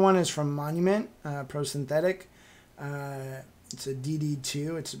particular one is from Monument Pro Synthetic. It's a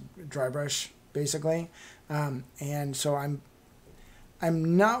DD2. It's a dry brush basically. And so I'm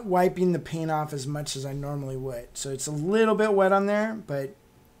not wiping the paint off as much as I normally would. So it's a little bit wet on there, but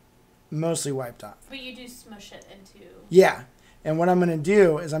mostly wiped off. But you do smush it into... Yeah. And what I'm going to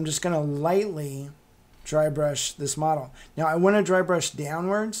do is I'm just going to lightly dry brush this model. Now I want to dry brush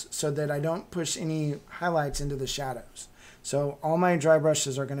downwards so that I don't push any highlights into the shadows. So all my dry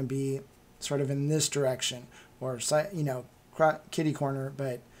brushes are going to be sort of in this direction or, you know, kitty corner,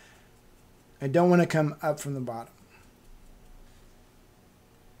 but I don't want to come up from the bottom.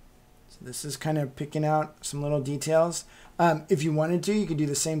 So this is kind of picking out some little details. If you wanted to, you could do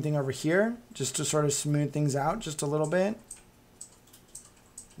the same thing over here just to sort of smooth things out just a little bit.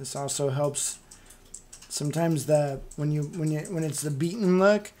 This also helps. Sometimes when it's the beaten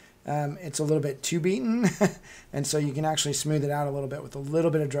look, it's a little bit too beaten, and so you can actually smooth it out a little bit with a little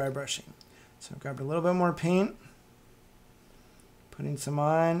bit of dry brushing. So I've grabbed a little bit more paint, putting some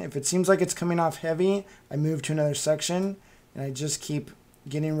on. If it seems like it's coming off heavy, I move to another section, and I just keep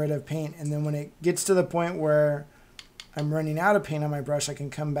getting rid of paint. And then when it gets to the point where I'm running out of paint on my brush, I can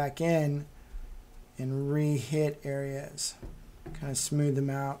come back in and re-hit areas, kind of smooth them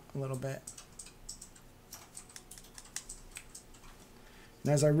out a little bit.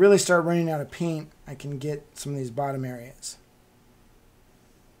 And as I really start running out of paint, I can get some of these bottom areas.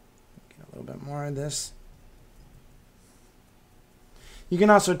 Get a little bit more of this. You can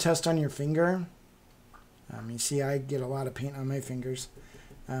also test on your finger. You see I get a lot of paint on my fingers.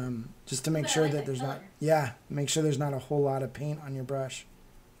 Just to make sure that there's not, make sure there's not a whole lot of paint on your brush.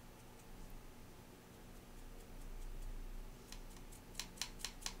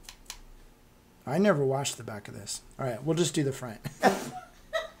 I never washed the back of this. All right, we'll just do the front.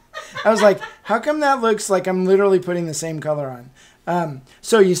 I was like, how come that looks like I'm literally putting the same color on?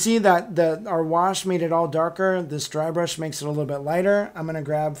 So you see that our wash made it all darker. This dry brush makes it a little bit lighter. I'm going to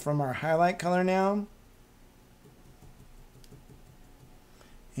grab from our highlight color now.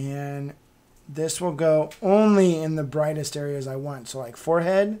 And this will go only in the brightest areas I want. So like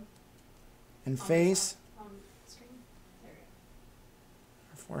forehead and face. Our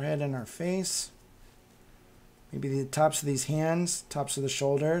forehead and our face. Maybe the tops of these hands, tops of the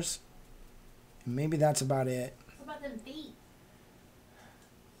shoulders. And maybe that's about it. What about them feet?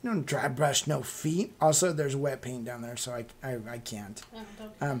 You don't dry brush no feet. Also, there's wet paint down there, so I can't.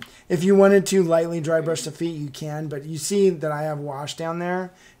 If you wanted to lightly dry brush the feet, you can. But you see that I have wash down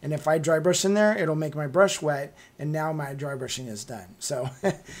there. And if I dry brush in there, it'll make my brush wet. And now my dry brushing is done. So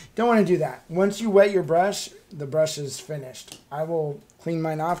don't want to do that. Once you wet your brush, the brush is finished. I will clean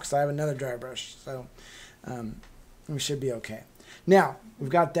mine off because I have another dry brush. So we should be okay. Now,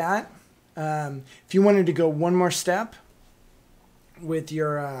 we've got that. If you wanted to go one more step with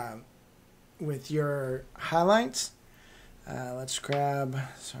your highlights, let's grab,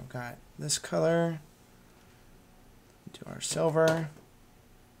 so I've got this color, do our silver,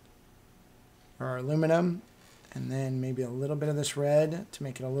 or our aluminum, and then maybe a little bit of this red to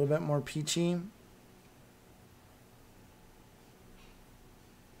make it a little bit more peachy.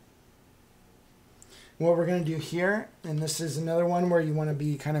 What we're going to do here, and this is another one where you want to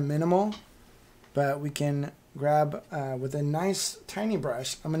be kind of minimal, but we can grab with a nice tiny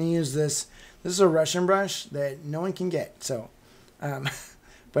brush. I'm going to use this. This is a Russian brush that no one can get. So,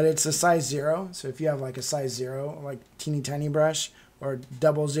 but it's a size 0. So if you have like a size 0, like teeny tiny brush, or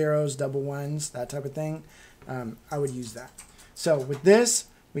double zeros, double ones, that type of thing, I would use that. So with this,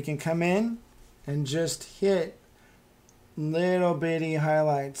 we can come in and just hit little bitty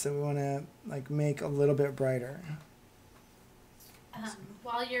highlights that we want to like make a little bit brighter.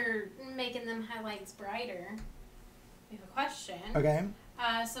 While you're making them highlights brighter, we have a question. Okay.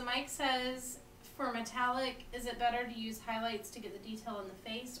 So Mike says, for metallic, is it better to use highlights to get the detail in the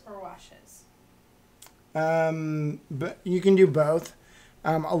face or washes? But you can do both.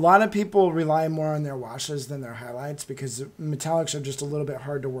 A lot of people rely more on their washes than their highlights because metallics are just a little bit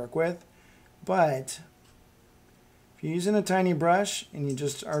hard to work with. But if you're using a tiny brush and you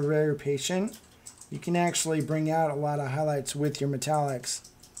just are very patient, you can actually bring out a lot of highlights with your metallics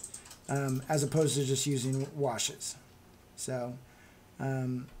as opposed to just using washes. So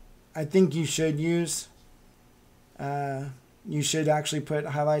I think you should use, you should actually put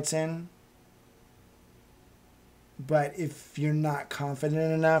highlights in. But if you're not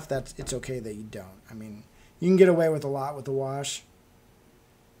confident enough, it's okay that you don't. I mean, you can get away with a lot with the wash.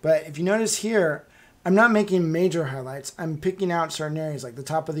 But if you notice here, I'm not making major highlights. I'm picking out certain areas, like the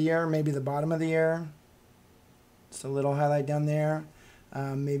top of the ear, maybe the bottom of the ear. Just a little highlight down there.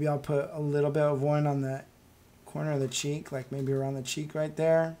 Maybe I'll put a little bit of one on the corner of the cheek, like maybe around the cheek right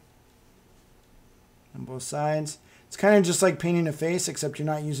there. On both sides. It's kind of just like painting a face, except you're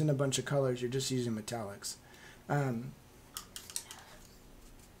not using a bunch of colors. You're just using metallics.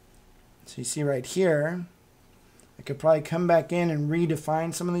 So you see right here, I could probably come back in and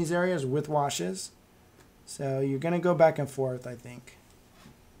redefine some of these areas with washes. So you're going to go back and forth, I think.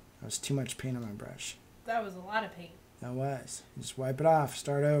 That was too much paint on my brush. That was a lot of paint. That was. Just wipe it off.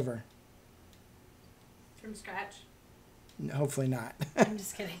 Start over. From scratch? Hopefully not. I'm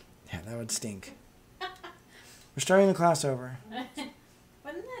just kidding. Yeah, that would stink. We're starting the class over. Wouldn't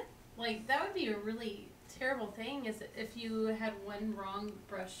that, like, that would be a really terrible thing is if you had one wrong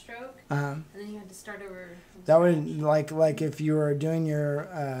brush stroke and then you had to start over. That would, like if you were doing your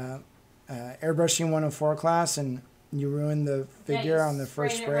airbrushing 104 class and you ruined the figure on the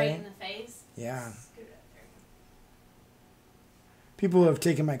first spray. Right in the face. Yeah. People who have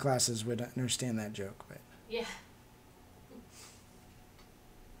taken my classes would understand that joke, but yeah.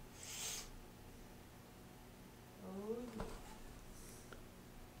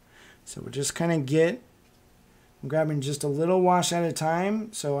 So we'll just kind of I'm grabbing just a little wash at a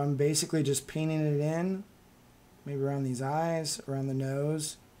time. So I'm basically just painting it in, maybe around these eyes, around the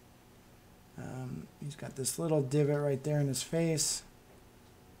nose. He's got this little divot right there in his face,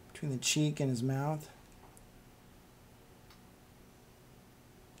 between the cheek and his mouth.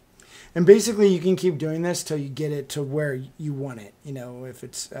 And basically you can keep doing this till you get it to where you want it. You know, if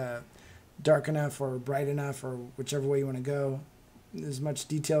it's dark enough or bright enough or whichever way you want to go. As much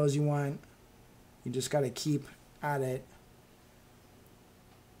detail as you want. You just got to keep at it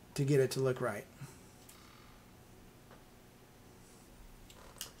to get it to look right.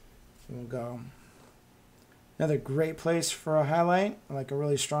 So we'll go. Another great place for a highlight, like a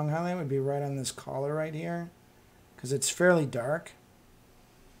really strong highlight, would be right on this collar right here because it's fairly dark.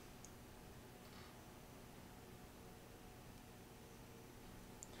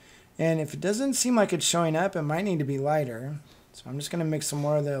 And if it doesn't seem like it's showing up, it might need to be lighter. So I'm just going to mix some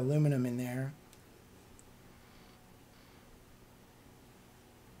more of the aluminum in there.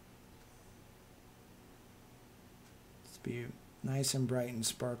 Let's be nice and bright and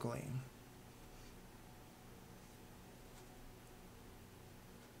sparkly.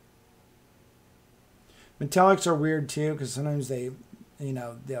 Metallics are weird too because sometimes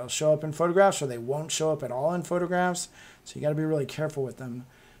they'll show up in photographs or they won't show up at all in photographs. So you got to be really careful with them.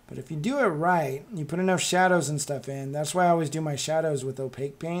 But if you do it right, you put enough shadows and stuff in. That's why I always do my shadows with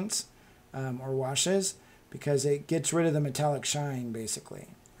opaque paints or washes, because it gets rid of the metallic shine, basically,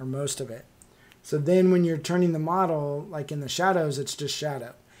 or most of it. So then when you're turning the model, like in the shadows, it's just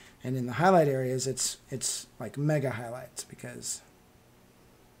shadow. And in the highlight areas, it's like mega highlights because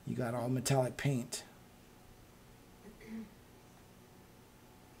you got all metallic paint.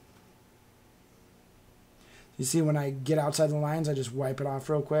 You see when I get outside the lines, I just wipe it off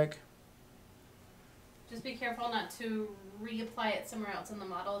real quick. Just be careful not to reapply it somewhere else on the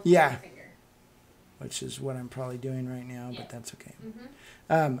model. Yeah. Your finger. Which is what I'm probably doing right now, Yeah. but that's okay.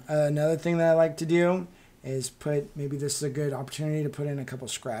 Mm-hmm. Another thing that I like to do is maybe this is a good opportunity to put in a couple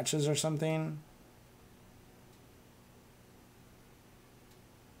scratches or something.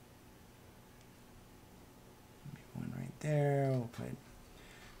 Maybe one right there. We'll put...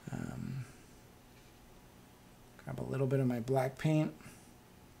 grab a little bit of my black paint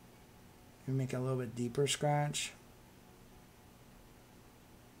and make a little bit deeper scratch.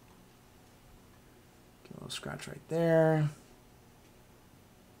 Get a little scratch right there.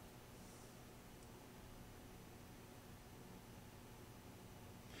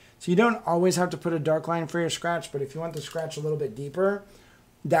 So you don't always have to put a dark line for your scratch, but if you want the scratch a little bit deeper,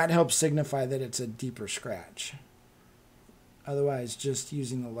 that helps signify that it's a deeper scratch. Otherwise, just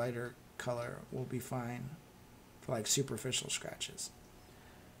using the lighter color will be fine for like superficial scratches.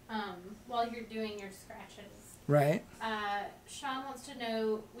 While you're doing your scratches. Right. Sean wants to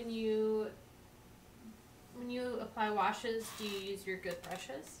know when you when you apply washes, do you use your good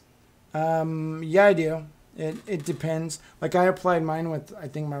brushes? Yeah, I do. It depends. Like I applied mine with, I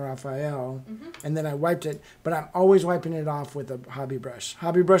think, my Raphael, and then I wiped it. But I'm always wiping it off with a hobby brush.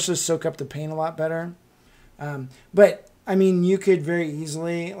 Hobby brushes soak up the paint a lot better. But I mean, you could very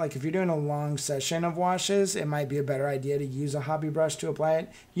easily, like if you're doing a long session of washes, it might be a better idea to use a hobby brush to apply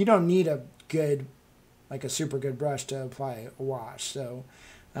it. You don't need a good, like a super good brush to apply a wash. So,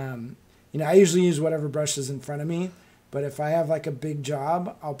 you know, I usually use whatever brush is in front of me. But if I have like a big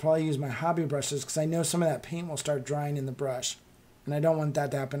job, I'll probably use my hobby brushes because I know some of that paint will start drying in the brush. And I don't want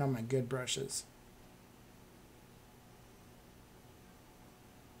that to happen on my good brushes.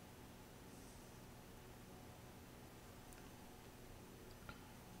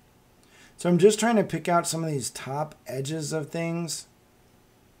 So I'm just trying to pick out some of these top edges of things.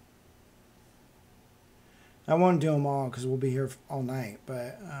 I won't do them all because we'll be here all night,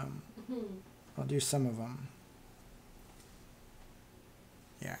 but I'll do some of them.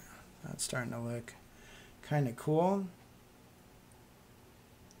 Yeah, that's starting to look kind of cool.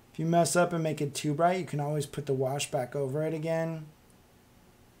 If you mess up and make it too bright, you can always put the wash back over it again.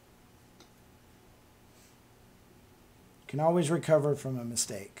 You can always recover from a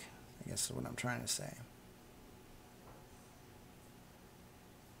mistake, I guess is what I'm trying to say.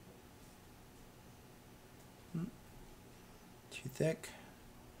 Too thick.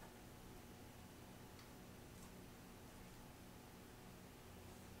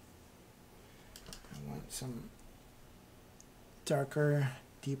 I want some darker,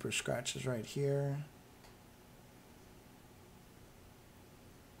 deeper scratches right here.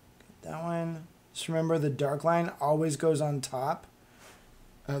 Get that one. Just remember the dark line always goes on top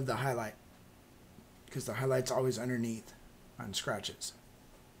of the highlight because the highlight's always underneath on scratches.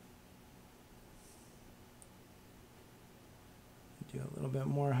 Do a little bit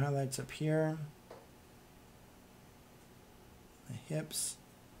more highlights up here. The hips.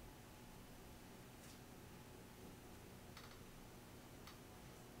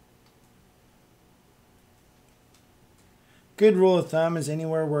 Good rule of thumb is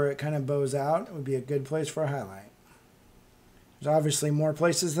anywhere where it kind of bows out, it would be a good place for a highlight. There's obviously more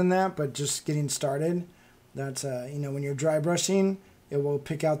places than that, but just getting started, that's, you know, when you're dry brushing, it will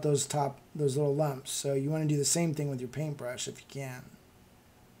pick out those little lumps. So you want to do the same thing with your paintbrush if you can.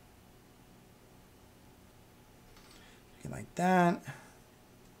 Like that.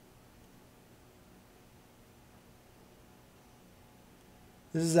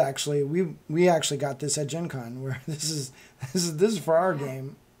 This is actually we actually got this at Gen Con where this is for our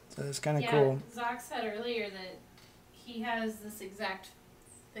game. So it's kind of cool. Zach said earlier that he has this exact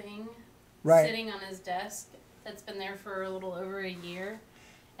thing right sitting on his desk that's been there for a little over a year.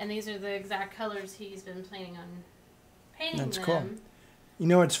 And these are the exact colors he's been planning on painting them. That's cool. You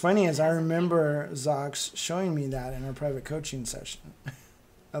know what's funny is I remember Zox showing me that in our private coaching session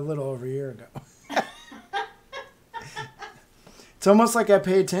a little over a year ago. It's almost like I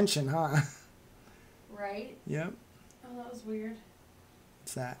pay attention, huh? Right? Yep. Oh, that was weird.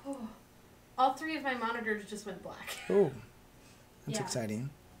 What's that? Oh. All three of my monitors just went black. Oh, that's exciting.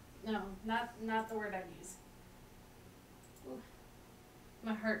 No, not the word I use. Ooh.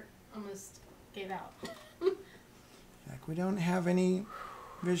 My heart almost gave out. Like we don't have any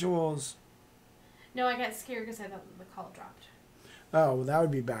visuals. No, I got scared because I thought the call dropped. Oh, well, that would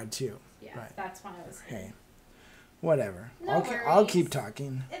be bad too. Yeah, right. That's why I was scared. Hey, whatever. No I'll keep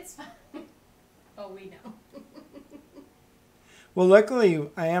talking. It's fine. Oh, we know. Well, luckily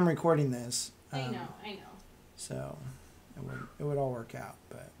I am recording this. I know. So it would all work out,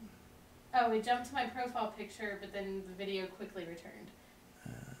 but. Oh, it jumped to my profile picture, but then the video quickly returned.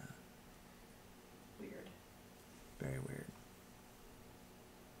 Weird. Very weird.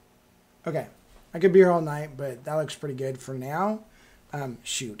 Okay. I could be here all night, but that looks pretty good for now.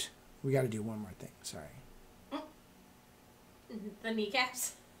 Shoot. We got to do one more thing. Sorry. The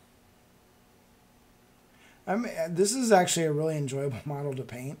kneecaps? This is actually a really enjoyable model to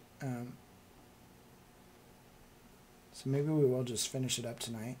paint. So maybe we will just finish it up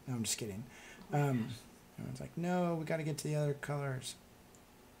tonight. No, I'm just kidding. Everyone's like, no, we got to get to the other colors.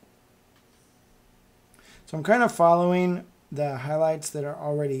 So I'm kind of following the highlights that are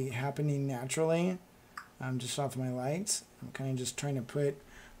already happening naturally, just off my lights. I'm kind of just trying to put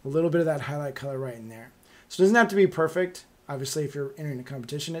a little bit of that highlight color right in there. So it doesn't have to be perfect. Obviously, if you're entering a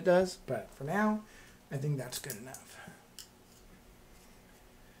competition, it does. But for now, I think that's good enough.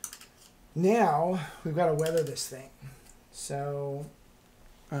 Now, we've got to weather this thing. So,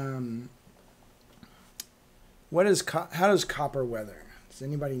 how does copper weather? Does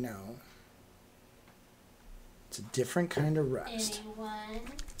anybody know? It's a different kind of rust. Anyone?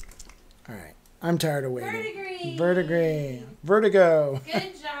 All right. I'm tired of waiting. Verdigris. Verdigris. Vertigo.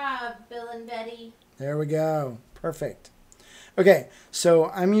 Good job, Bill and Betty. There we go. Perfect. Okay, so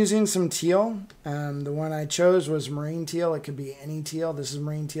I'm using some teal. The one I chose was marine teal. It could be any teal. This is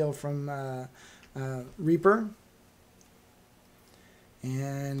marine teal from Reaper.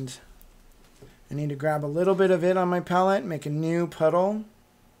 And I need to grab a little bit of it on my palette, make a new puddle.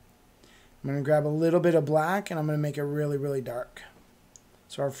 I'm going to grab a little bit of black, and I'm going to make it really, really dark.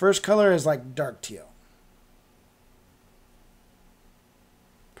 So our first color is like dark teal.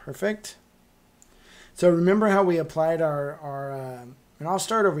 Perfect. So remember how we applied our and I'll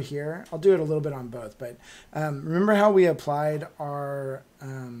start over here. I'll do it a little bit on both, but remember how we applied our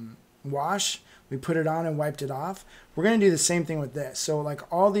wash? We put it on and wiped it off. We're going to do the same thing with this. So like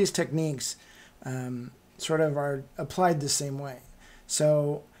all these techniques sort of are applied the same way.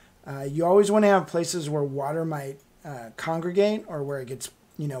 So you always want to have places where water might congregate, or where it gets,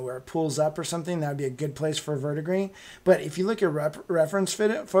 where it pools up or something. That would be a good place for verdigris. But if you look at reference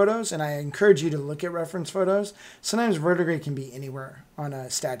photos, and I encourage you to look at reference photos, sometimes verdigris can be anywhere on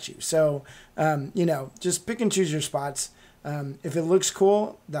a statue. So, just pick and choose your spots. If it looks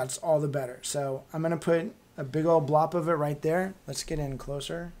cool, that's all the better. So I'm going to put a big old blop of it right there. Let's get in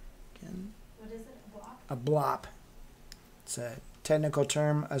closer again. What is it, a blop? A blop. It's a technical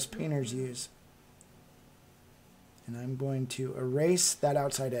term us painters use. And I'm going to erase that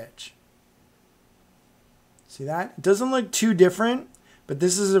outside edge. See that? It doesn't look too different, but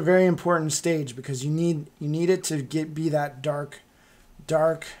this is a very important stage because you need it to be that dark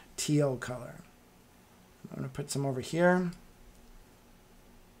teal color. I'm going to put some over here.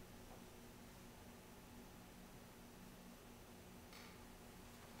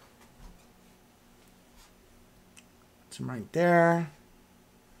 Some right there.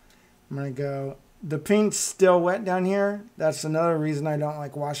 I'm going to go. The paint's still wet down here. That's another reason I don't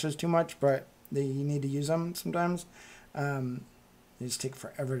like washes too much, but you need to use them sometimes. They just take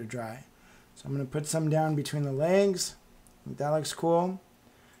forever to dry. So I'm going to put some down between the legs. I think that looks cool.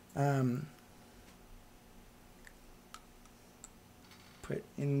 Put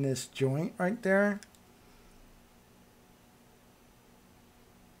in this joint right there.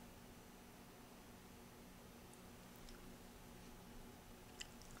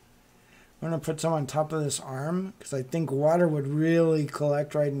 I'm going to put some on top of this arm because I think water would really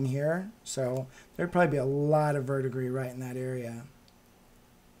collect right in here. So there'd probably be a lot of verdigris right in that area.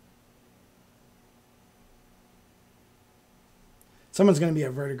 Someone's going to be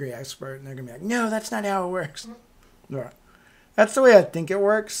a verdigris expert and they're going to be like, no, that's not how it works. Right. That's the way I think it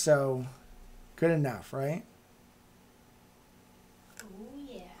works, so good enough, right?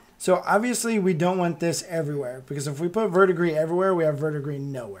 So obviously we don't want this everywhere, because if we put verdigris everywhere, we have verdigris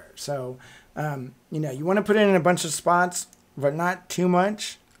nowhere. So, you want to put it in a bunch of spots, but not too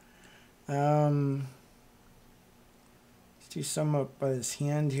much. Let's do some up by this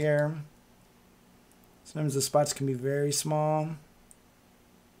hand here. Sometimes the spots can be very small.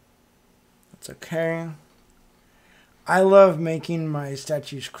 That's okay. I love making my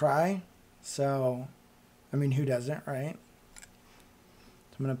statues cry. So, who doesn't, right?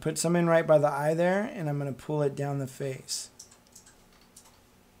 I'm going to put some in right by the eye there, and I'm going to pull it down the face.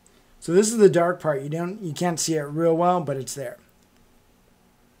 So this is the dark part. You can't see it real well, but it's there.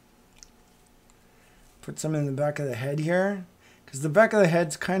 Put some in the back of the head here, because the back of the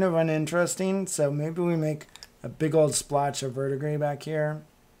head's kind of uninteresting, so maybe we make a big old splotch of verdigris back here.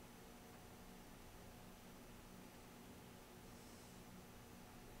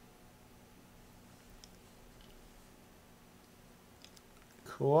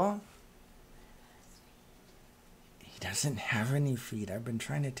 Cool. He doesn't have any feet. I've been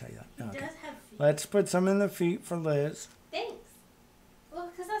trying to tell you that. He does have feet. Let's put some in the feet for Liz. Thanks.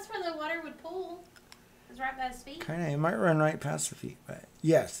 Well, because that's where the water would pool. It's right by his feet. Kind of. It might run right past the feet, but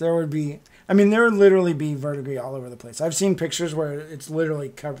yes, there would be. There would literally be verdigris all over the place. I've seen pictures where it's literally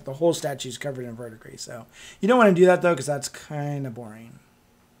covered. The whole statue's covered in verdigris. So you don't want to do that though, because that's kind of boring.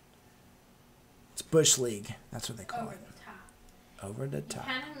 It's Bush League. That's what they call it. Over the top.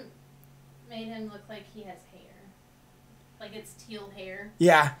 You kind of made him look like he has hair. Like it's teal hair.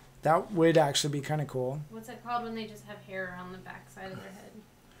 Yeah, that would actually be kind of cool. What's it called when they just have hair on the back side of their head?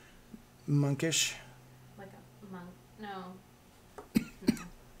 Monkish. Like a monk. No.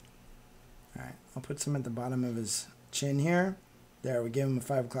 Alright, I'll put some at the bottom of his chin here. There, we give him a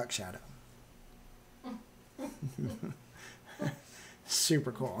 5 o'clock shadow.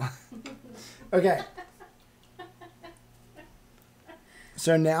 Super cool. Okay.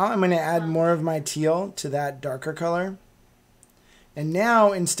 So now I'm going to add more of my teal to that darker color. And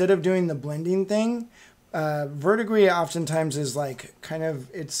now, instead of doing the blending thing, Verdigris oftentimes is like kind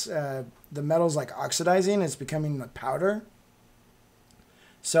of, it's the metal's like oxidizing. It's becoming like powder.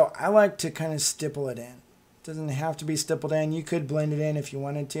 So I like to kind of stipple it in. It doesn't have to be stippled in. You could blend it in if you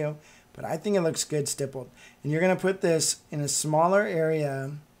wanted to, but I think it looks good stippled. And you're going to put this in a smaller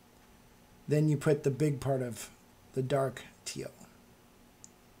area than you put the big part of the dark teal.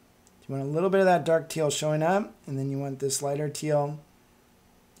 You want a little bit of that dark teal showing up, and then you want this lighter teal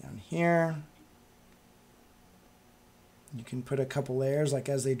down here. You can put a couple layers, like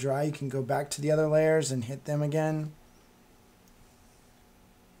as they dry, you can go back to the other layers and hit them again.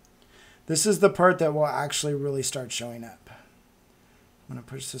 This is the part that will actually really start showing up. I'm going to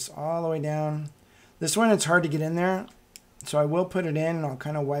push this all the way down. This one, it's hard to get in there, so I will put it in and I'll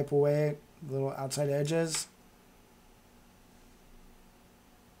kind of wipe away the little outside edges.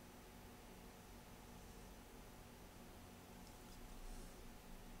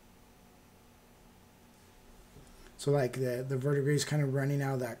 So like the verdigris is kind of running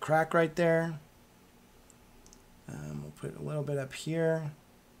out of that crack right there. We'll put a little bit up here.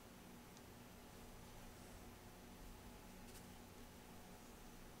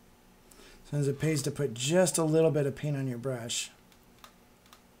 Sometimes it pays to put just a little bit of paint on your brush.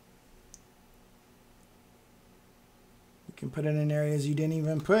 You can put it in areas you didn't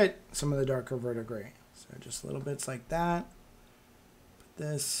even put some of the darker verdigris. So just little bits like that. Put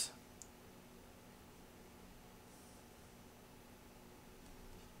this.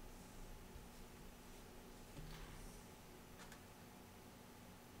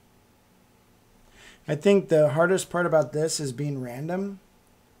 I think the hardest part about this is being random.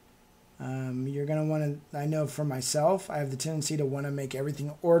 You're going to want to, I know for myself, I have the tendency to want to make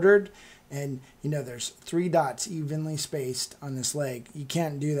everything ordered. And, you know, there's 3 dots evenly spaced on this leg. You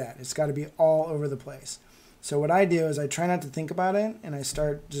can't do that. It's got to be all over the place. So what I do is I try not to think about it, and I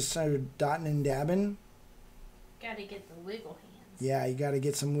start just sort of dotting and dabbing. Got to get the wiggle hands. Yeah, you got to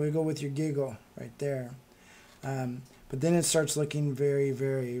get some wiggle with your giggle right there. But then it starts looking very,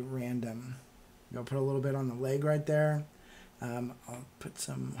 very random. I'll put a little bit on the leg right there. I'll put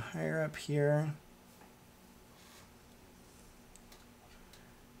some higher up here.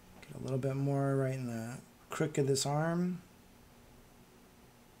 Get a little bit more right in the crook of this arm.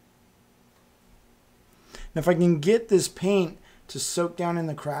 Now if I can get this paint to soak down in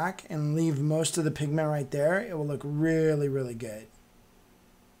the crack and leave most of the pigment right there, it will look really, really good.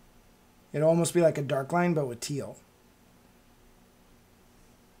 It'll almost be like a dark line, but with teal.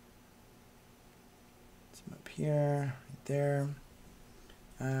 Some up here. There.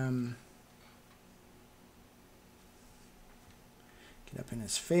 Get up in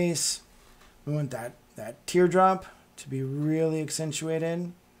his face. We want that teardrop to be really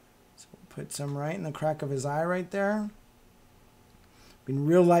accentuated. So we'll put some right in the crack of his eye right there. Being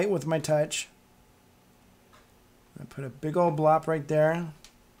real light with my touch. I'm going to put a big old blop right there.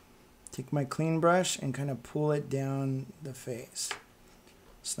 Take my clean brush and kind of pull it down the face.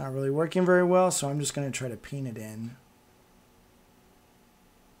 It's not really working very well, so I'm just going to try to paint it in.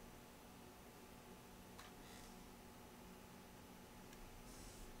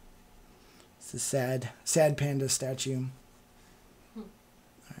 It's a sad panda statue. All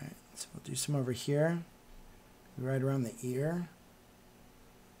right, so we'll do some over here, right around the ear.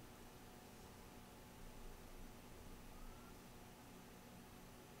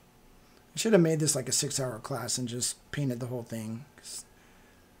 I should have made this like a 6-hour class and just painted the whole thing. 'Cause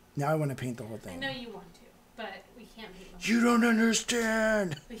now I want to paint the whole thing. I know you want to, but we can't paint the whole thing. You don't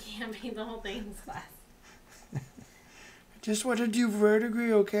understand. We can't paint the whole thing in this class. I just want to do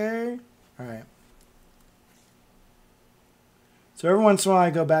verdigris, okay? All right. So every once in a while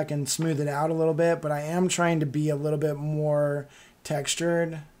I go back and smooth it out a little bit, but I am trying to be a little bit more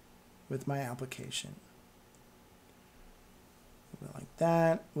textured with my application. A bit like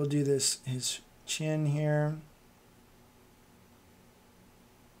that. We'll do this, his chin here.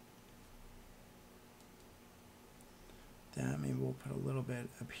 That, maybe we'll put a little bit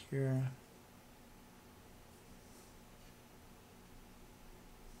up here.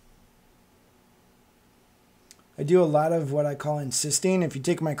 I do a lot of what I call insisting. If you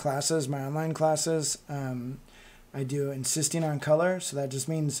take my classes, my online classes, I do insisting on color. So that just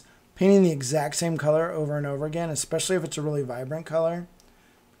means painting the exact same color over and over again, especially if it's a really vibrant color.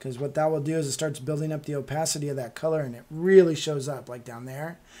 Because what that will do is it starts building up the opacity of that color, and it really shows up like down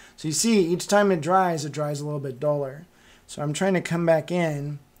there. So you see, each time it dries a little bit duller. So I'm trying to come back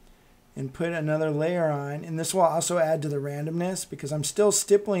in and put another layer on, and this will also add to the randomness because I'm still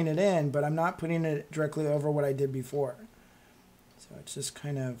stippling it in, but I'm not putting it directly over what I did before. So it's just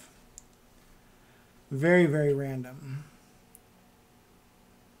kind of very, very random.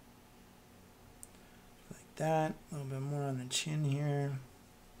 that. A little bit more on the chin here.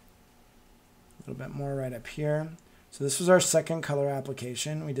 A little bit more right up here. So this was our second color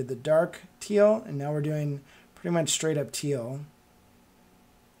application. We did the dark teal, and now we're doing pretty much straight up teal.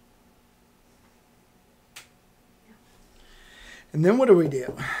 And then what do?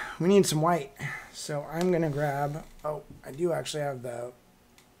 We need some white. So I'm going to grab, oh, I do actually have the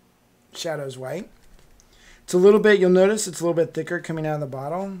Shadows white. It's a little bit, you'll notice it's a little bit thicker coming out of the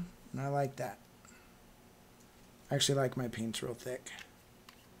bottle, and I like that. I actually like my paints real thick.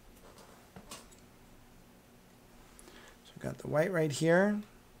 So we've got the white right here.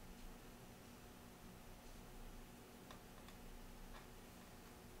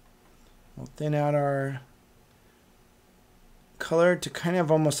 We'll thin out our color to kind of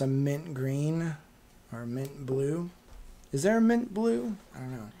almost a mint green or mint blue. Is there a mint blue? I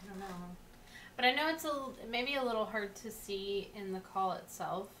don't know. I don't know. But I know it's maybe a little hard to see in the call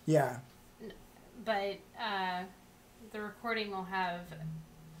itself. Yeah. But the recording will have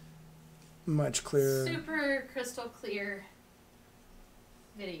much clearer, super crystal clear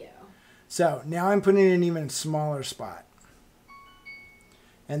video. So now I'm putting it in an even smaller spot.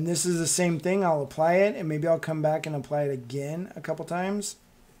 And this is the same thing. I'll apply it, and maybe I'll come back and apply it again a couple times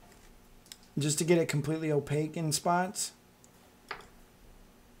just to get it completely opaque in spots.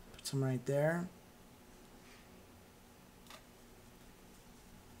 Put some right there.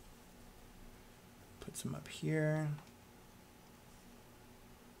 Put some up here.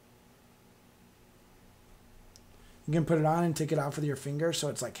 You can put it on and take it off with your finger so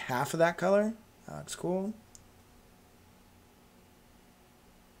it's like half of that color. That looks cool.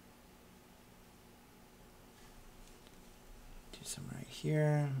 Do some right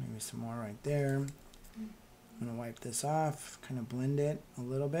here, maybe some more right there. I'm going to wipe this off, kind of blend it a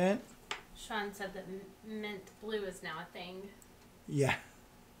little bit. Sean said that mint blue is now a thing. Yeah.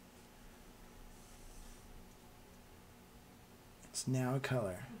 It's now a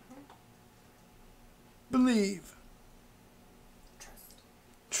color. Believe.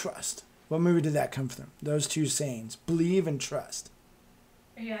 Trust. What movie did that come from? Those two sayings. Believe and trust.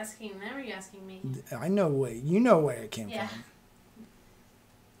 Are you asking them or are you asking me? I know where. You know where it came from.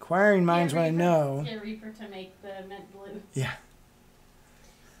 Inquiring minds want to know. Get Reaper to make the mint blue. Yeah.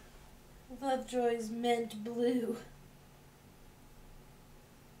 Lovejoy's mint blue.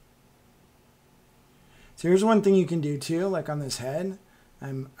 So here's one thing you can do too, like on this head.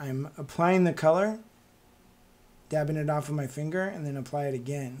 I'm applying the color, dabbing it off with my finger, and then apply it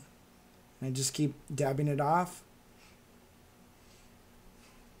again. And I just keep dabbing it off.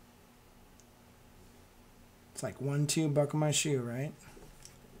 It's like 1-2, buckle my shoe, right?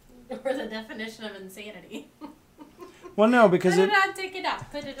 Or the definition of insanity. Well, no, because Put it on, take it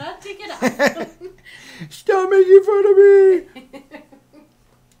off. Put it on, take it off. Stop making fun of me!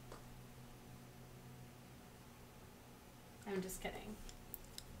 I'm just kidding.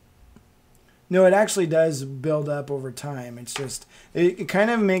 No, it actually does build up over time. It's just, it kind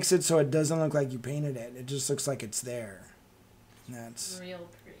of makes it so it doesn't look like you painted it. It just looks like it's there. And that's real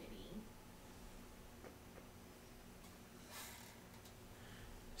pretty.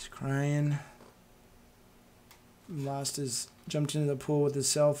 He's crying. Jumped into the pool with his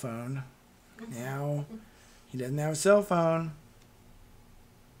cell phone. Now he doesn't have a cell phone.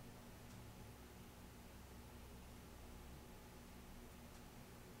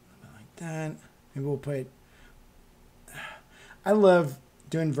 Like that. Maybe we'll put. I love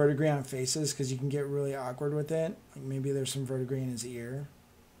doing verdigris on faces because you can get really awkward with it. Like maybe there's some verdigris in his ear.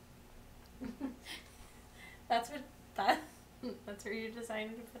 That's where you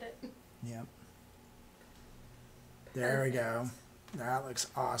decided to put it. Yep. There we go. That looks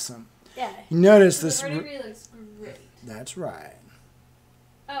awesome. Yeah. You notice this. The verdigris looks great. That's right.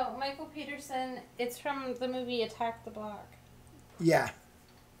 Oh, Michael Peterson. It's from the movie Attack the Block. Yeah.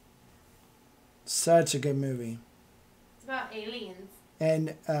 Such a good movie. It's about aliens.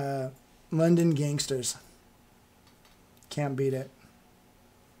 And London gangsters. Can't beat it.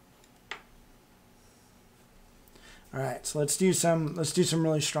 All right, so let's do some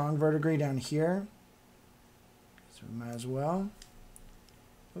really strong verdigris down here. So we might as well.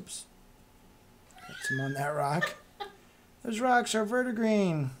 Oops. Put some on that rock. Those rocks are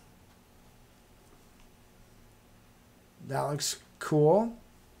verdigris. That looks cool.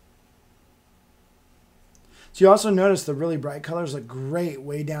 So you also notice the really bright colors look great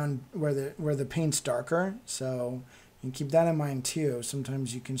way down where the paint's darker. So you can keep that in mind too.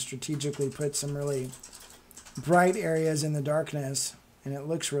 Sometimes you can strategically put some really bright areas in the darkness and it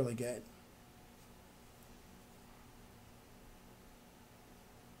looks really good.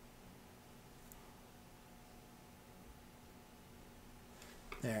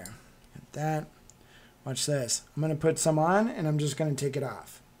 There. Got that. Watch this. I'm going to put some on, and I'm just going to take it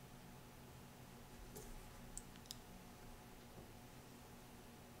off.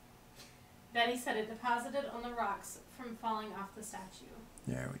 Betty said it deposited on the rocks from falling off the statue.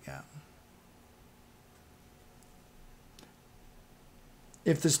 There we go.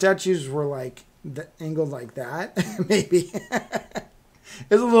 If the statues were like angled like that, maybe.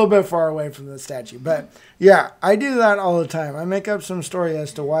 It's a little bit far away from the statue. But yeah, I do that all the time. I make up some story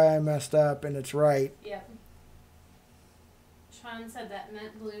as to why I messed up, and it's right. Yep. Sean said that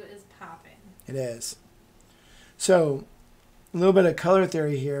mint blue is popping. It is. So, a little bit of color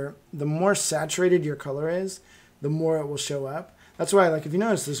theory here. The more saturated your color is, the more it will show up. That's why, like, if you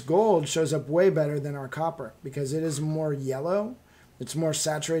notice, this gold shows up way better than our copper because it is more yellow. It's more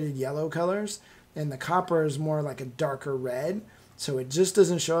saturated yellow colors, and the copper is more like a darker red, so it just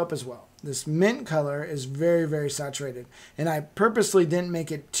doesn't show up as well. This mint color is very, very saturated, and I purposely didn't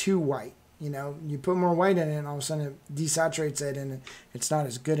make it too white. You know, you put more white in it, and all of a sudden it desaturates it, and it's not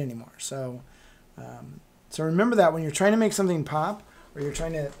as good anymore. So, so remember that when you're trying to make something pop, or you're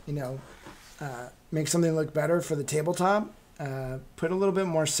trying to, you know, make something look better for the tabletop, put a little bit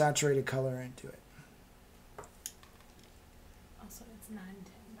more saturated color into it. Also, it's 9:10,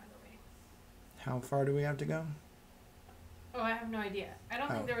 by the way. How far do we have to go? Oh, I have no idea. I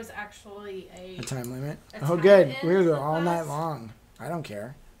don't think there was actually a time limit. Oh, good. We're going to go all night long. I don't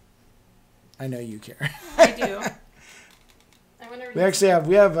care. I know you care. I do. We actually have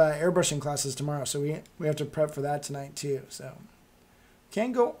airbrushing classes tomorrow, so we have to prep for that tonight too. So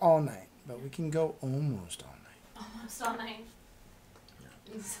can't go all night, but we can go almost all night. Almost all night.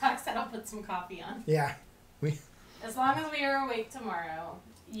 Zach said I'll put some coffee on. Yeah. As long as we are awake tomorrow.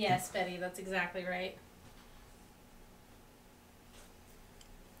 Yes, Betty, that's exactly right.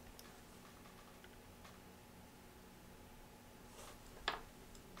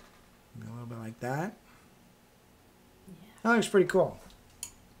 A little bit like that. Yeah. That looks pretty cool.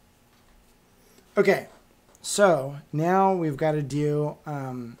 Okay, so now we've got to do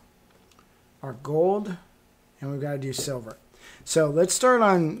our gold, and we've got to do silver. So let's start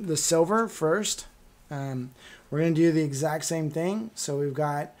on the silver first. We're going to do the exact same thing. So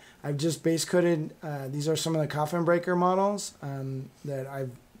I've just base coated, these are some of the Coffin Breaker models that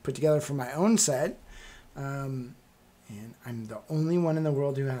I've put together for my own set. And I'm the only one in the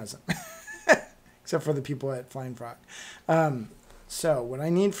world who has them. Except for the people at Flying Frog. So what I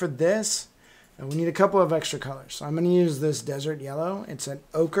need for this, we need a couple of extra colors. So I'm going to use this desert yellow. It's an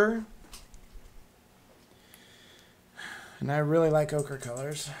ochre. And I really like ochre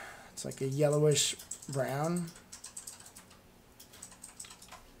colors. It's like a yellowish brown.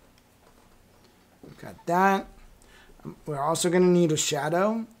 We've got that. We're also going to need a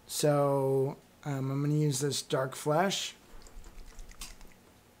shadow. So I'm going to use this dark flesh.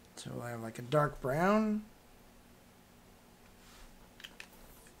 So I have like a dark brown.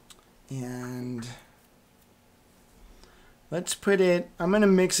 And let's put it, I'm going to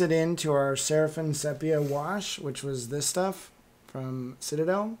mix it into our Seraphim Sepia wash, which was this stuff from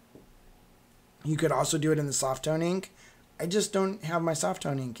Citadel. You could also do it in the soft tone ink. I just don't have my soft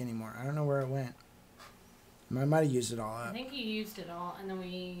tone ink anymore. I don't know where it went. I might have used it all up. I think you used it all, and then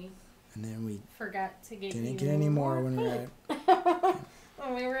we forgot to give you didn't get any more when we were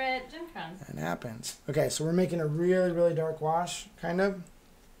when we were at Gen Con. That happens. Okay, so we're making a really, really dark wash, kind of.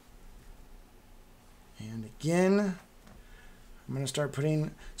 And again, I'm going to start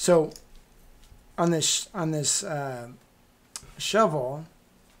putting... So, on this shovel,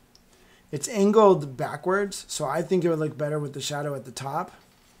 it's angled backwards, so I think it would look better with the shadow at the top.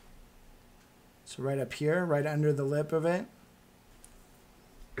 So right up here, right under the lip of it.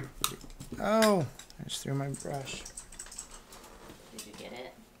 Oh, I just threw my brush. Did you get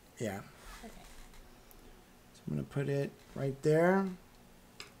it? Yeah. Okay. So I'm going to put it right there.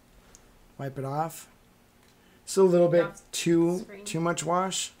 Wipe it off. It's a little bit too much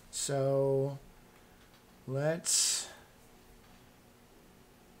wash. So let's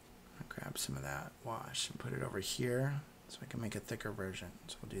grab some of that wash and put it over here so I can make a thicker version.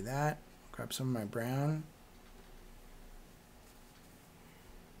 So we'll do that. Grab some of my brown.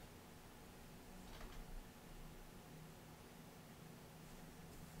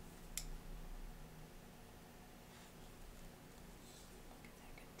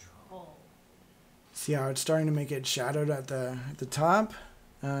 See how it's starting to make it shadowed at the top?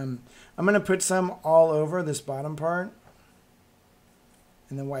 I'm going to put some all over this bottom part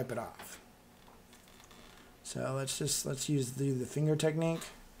and then wipe it off. So let's use the finger technique.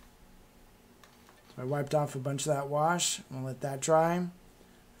 So I wiped off a bunch of that wash. We'll let that dry.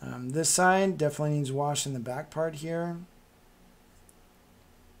 This side definitely needs wash in the back part here.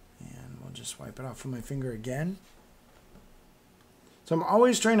 And we'll I'll just wipe it off with my finger again. So I'm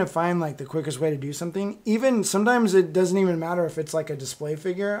always trying to find like the quickest way to do something. Even sometimes it doesn't even matter if it's like a display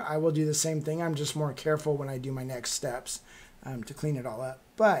figure. I will do the same thing. I'm just more careful when I do my next steps to clean it all up.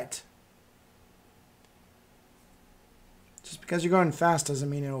 But just because you're going fast doesn't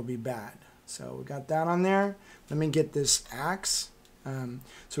mean it will be bad. So we got that on there. Let me get this axe.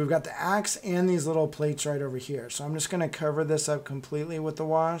 So we've got the axe and these little plates right over here. So I'm just going to cover this up completely with the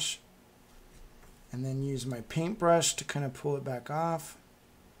wash. And then use my paintbrush to kind of pull it back off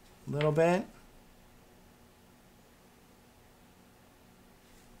a little bit.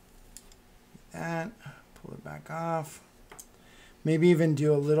 Like that, pull it back off. Maybe even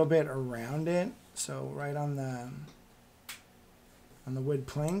do a little bit around it. So right on the wood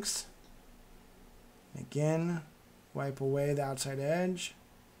planks. Again, wipe away the outside edge.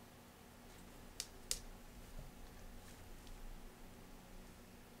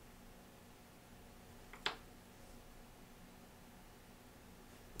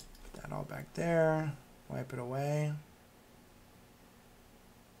 All back there, wipe it away.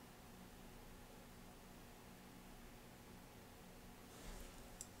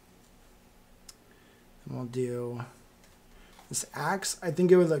 And we'll do this axe. I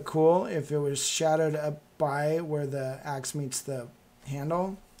think it would look cool if it was shadowed up by where the axe meets the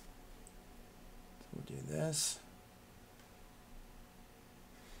handle. So we'll do this.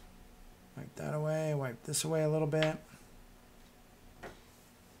 Wipe that away, wipe this away a little bit.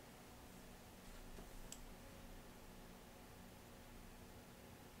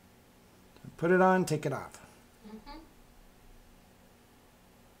 Put it on, take it off. Mm-hmm.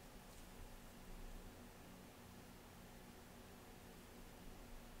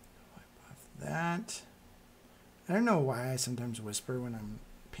 Wipe off that. I don't know why I sometimes whisper when I'm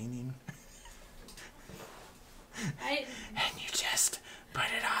painting. And you just put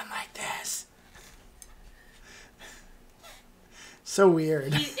it on like this. So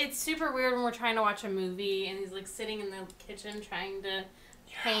weird. It's super weird when we're trying to watch a movie and he's like sitting in the kitchen trying to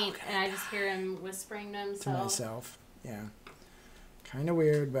paint, and I just hear him whispering to himself. To myself, yeah. Kind of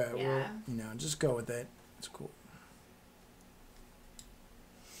weird, but yeah. We'll, just go with it. It's cool.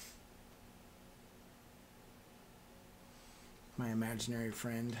 My imaginary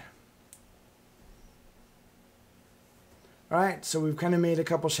friend. All right, so we've kind of made a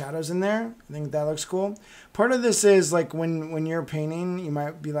couple shadows in there. I think that looks cool. Part of this is like when you're painting, you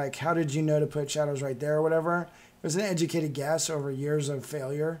might be like, how did you know to put shadows right there or whatever? It was an educated guess over years of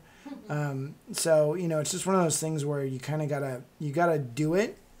failure. So, it's just one of those things where you kind of gotta do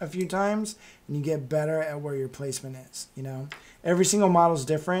it a few times and you get better at where your placement is, Every single model is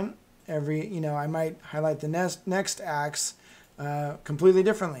different. I might highlight the next axe completely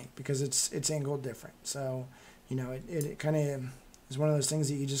differently because it's angled different. So, it kind of is one of those things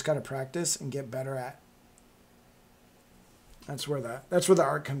that you just got to practice and get better at. That's where the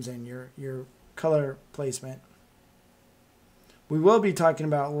art comes in, your color placement. We will be talking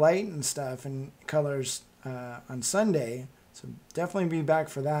about light and stuff and colors on Sunday, so definitely be back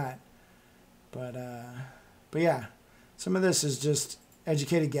for that. But yeah, some of this is just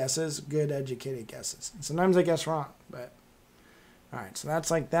educated guesses, good educated guesses. And sometimes I guess wrong, but all right, so that's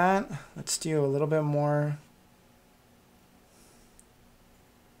like that. Let's do a little bit more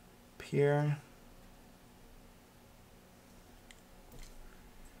up here.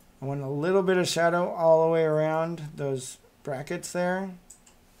 I want a little bit of shadow all the way around those brackets there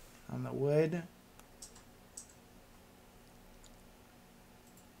on the wood.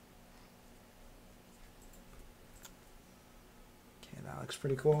 Okay, that looks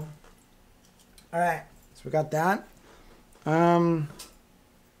pretty cool. All right, so we got that. You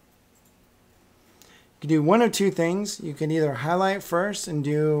can do one of two things. You can either highlight first and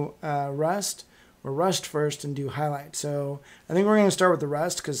do rust, or rust first and do highlight. So I think we're going to start with the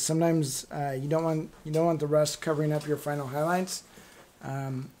rust because sometimes you don't want the rust covering up your final highlights.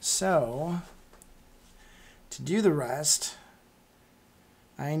 So to do the rust,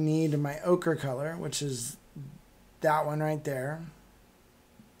 I need my ochre color, which is that one right there,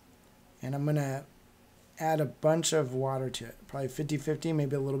 and I'm going to add a bunch of water to it, probably 50-50,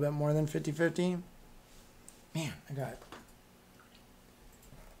 maybe a little bit more than 50-50. Man, I got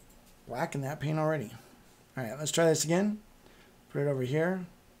black in that paint already. All right, let's try this again. Put it over here.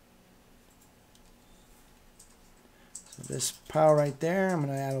 So this pile right there, I'm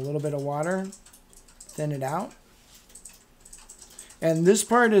going to add a little bit of water, thin it out. And this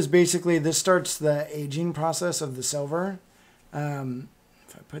part is basically, this starts the aging process of the silver. If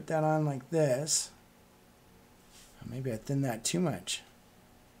I put that on like this, maybe I thin that too much.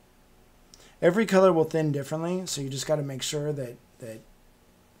 Every color will thin differently, so you just got to make sure that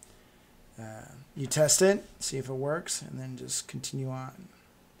you test it, see if it works, and then just continue on.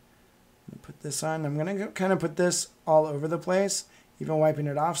 Put this on. I'm going to kind of put this all over the place, even wiping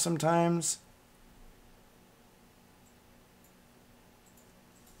it off sometimes.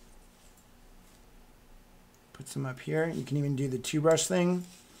 Put some up here. You can even do the 2-brush thing.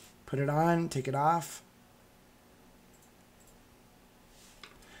 Put it on, take it off.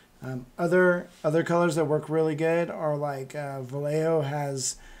 Other colors that work really good are like Vallejo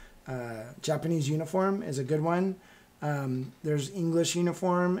has Japanese uniform is a good one. There's English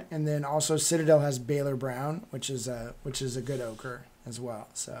uniform, and then also Citadel has Baylor Brown, which is a good ochre as well.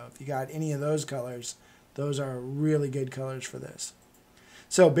 So if you got any of those colors, those are really good colors for this.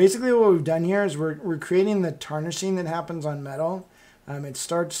 So basically what we've done here is we're creating the tarnishing that happens on metal. It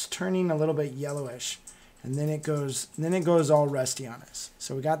starts turning a little bit yellowish, and then it goes all rusty on us.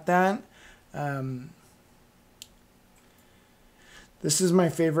 So we got that. This is my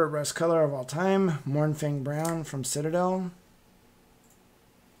favorite rust color of all time, Mournfang Brown from Citadel.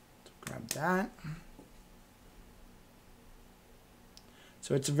 So grab that.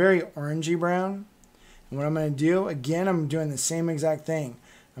 So it's a very orangey brown. And what I'm going to do, again, I'm doing the same exact thing.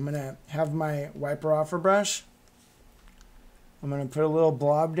 I'm going to have my wiper offer brush. I'm going to put a little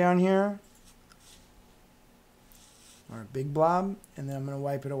blob down here, or a big blob, and then I'm going to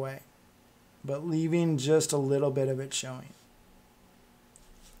wipe it away, but leaving just a little bit of it showing.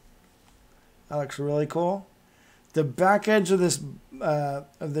 That looks really cool. The back edge of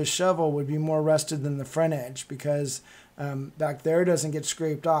this shovel would be more rusted than the front edge, because back there doesn't get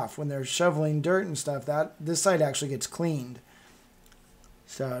scraped off. When they're shoveling dirt and stuff, this side actually gets cleaned.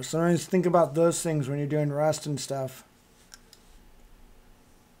 So sometimes think about those things when you're doing rust and stuff.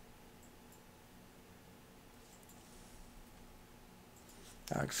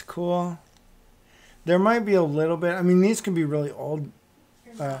 That looks cool. There might be a little bit. I mean, these can be really old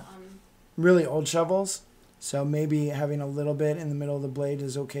shovels. So maybe having a little bit in the middle of the blade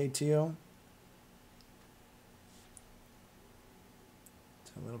is okay too.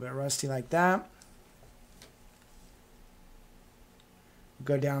 It's a little bit rusty like that.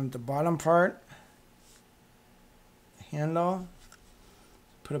 Go down to the bottom part. The handle.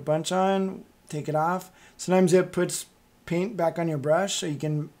 Put a bunch on. Take it off. Sometimes it puts paint back on your brush, so you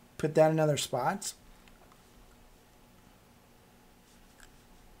can put that in other spots.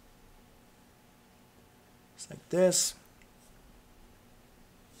 Just like this.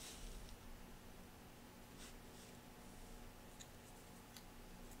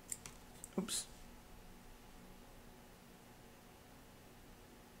 Oops.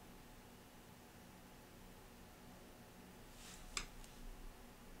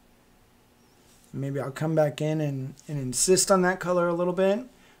 Maybe I'll come back in and insist on that color a little bit.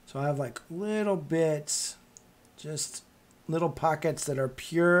 So I have like little bits, just little pockets that are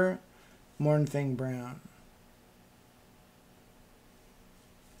pure Mournfang Brown.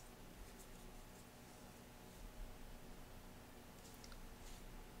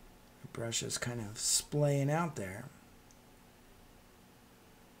 The brush is kind of splaying out there.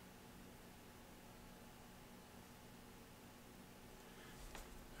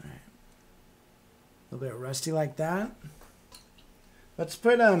 A little bit rusty like that. Let's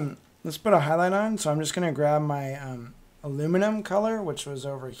put a highlight on. So I'm just going to grab my aluminum color, which was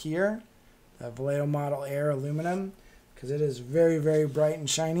over here, the Vallejo Model Air aluminum, because it is very, very bright and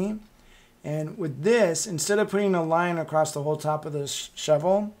shiny. And with this, instead of putting a line across the whole top of the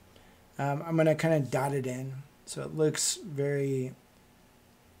shovel, I'm going to kind of dot it in, so it looks very,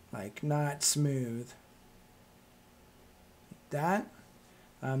 like, not smooth. Like that.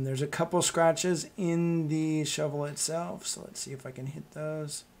 There's a couple scratches in the shovel itself, so let's see if I can hit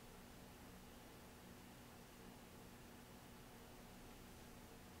those.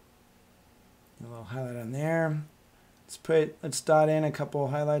 A little highlight on there. Let's dot in a couple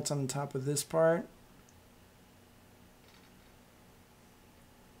highlights on the top of this part.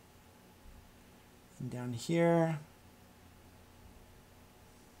 And down here.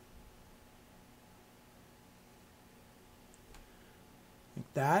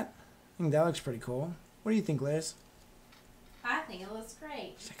 Like that. I think that looks pretty cool. What do you think, Liz? I think it looks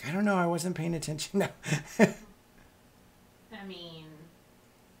great. She's like, I don't know, I wasn't paying attention. No. I mean,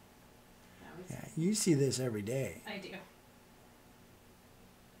 yeah, you see this every day. I do.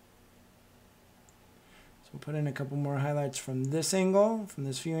 So we'll put in a couple more highlights from this angle, from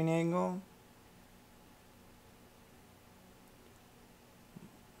this viewing angle.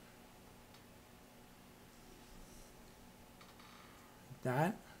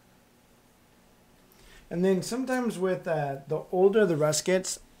 That. And then sometimes with the older the rust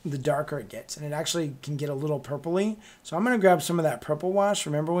gets, the darker it gets, and it actually can get a little purpley. So I'm going to grab some of that purple wash.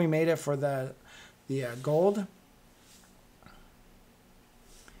 Remember we made it for the gold?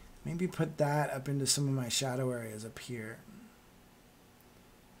 Maybe put that up into some of my shadow areas up here.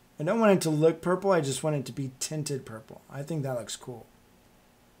 I don't want it to look purple, I just want it to be tinted purple. I think that looks cool.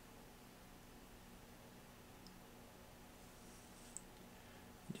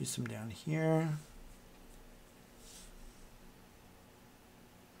 Do some down here.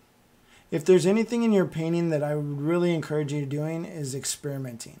 If there's anything in your painting that I would really encourage you to doing is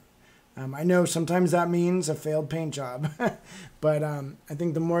experimenting. I know sometimes that means a failed paint job, but I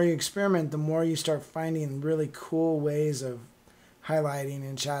think the more you experiment, the more you start finding really cool ways of highlighting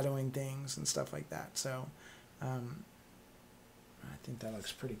and shadowing things and stuff like that. So I think that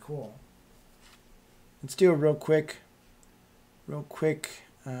looks pretty cool. Let's do a real quick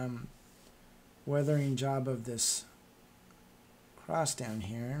weathering job of this cross down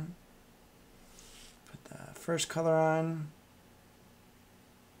here. Put the first color on.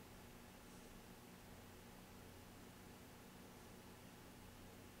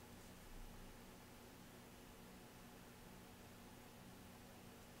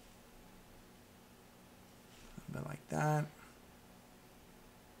 A bit like that.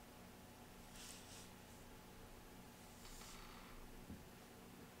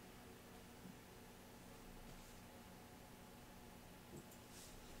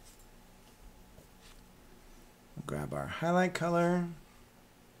 Grab our highlight color.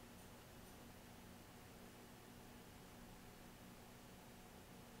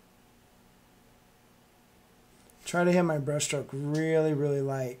 Try to hit my brush stroke really, really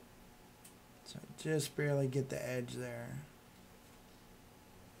light. So just barely get the edge there.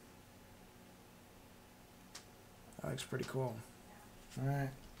 That looks pretty cool. All right.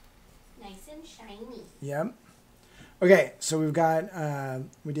 Nice and shiny. Yep. Okay, so we've got,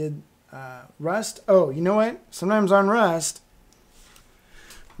 we did rust. Oh, you know what? Sometimes on rust,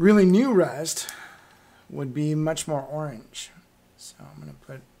 really new rust would be much more orange. So I'm going to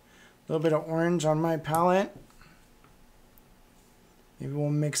put a little bit of orange on my palette. Maybe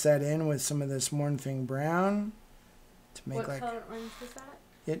we'll mix that in with some of this Mornfing brown to make what color orange was that?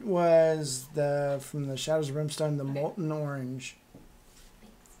 It was from the Shadows of Brimstone, the molten orange.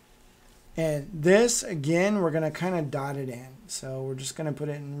 And this, again, we're going to kind of dot it in. So we're just going to put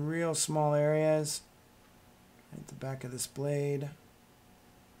it in real small areas at the back of this blade.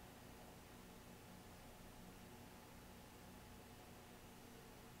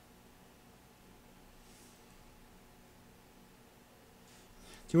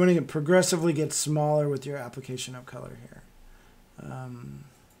 You want to progressively get smaller with your application of color here. A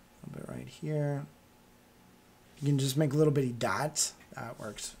little bit right here. You can just make little bitty dots. That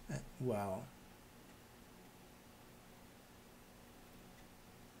works well.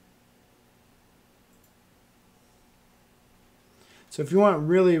 So if you want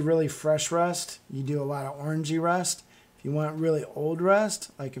really, really fresh rust, you do a lot of orangey rust. If you want really old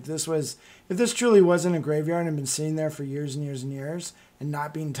rust, like if this truly wasn't a graveyard and had been sitting there for years and years and years and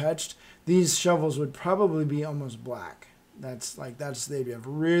not being touched, these shovels would probably be almost black. They'd have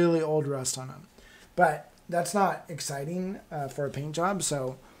really old rust on them. But that's not exciting for a paint job,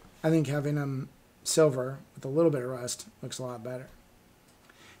 so I think having them silver with a little bit of rust looks a lot better.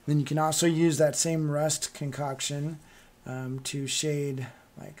 Then you can also use that same rust concoction to shade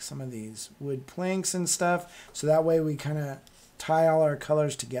like some of these wood planks and stuff, so that way we kind of tie all our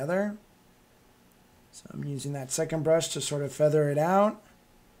colors together. So I'm using that second brush to sort of feather it out.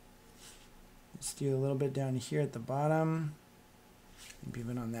 Let's do a little bit down here at the bottom, maybe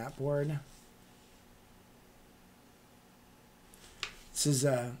even on that board. This is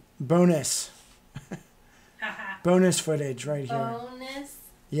a bonus. Bonus footage right here. Bonus?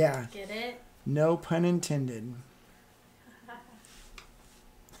 Yeah. Get it? No pun intended.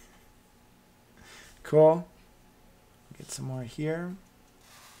 Cool. Get some more here.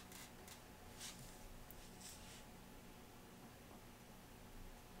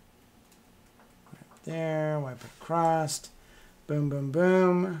 Right there. Wipe it across. Boom, boom,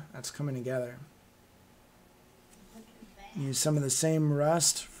 boom. That's coming together. Use some of the same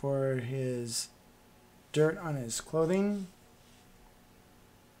rust for his dirt on his clothing.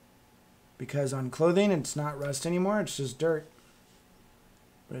 Because on clothing, it's not rust anymore. It's just dirt.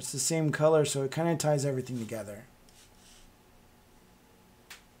 But it's the same color, so it kind of ties everything together.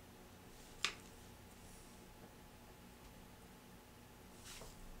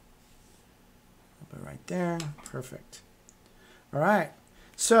 A little bit right there. Perfect. All right.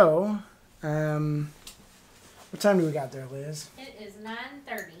 So, what time do we got there, Liz? It is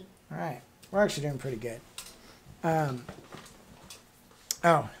 9:30. All right. We're actually doing pretty good.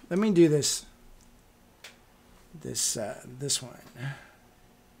 Oh, let me do this one.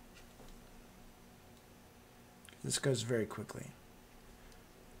 This goes very quickly.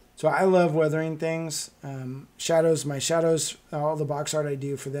 So I love weathering things. Shadows, my shadows, all the box art I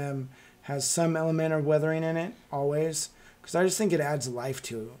do for them has some element of weathering in it, always. Because I just think it adds life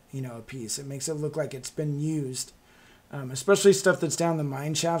to, you know, a piece. It makes it look like it's been used. Especially stuff that's down the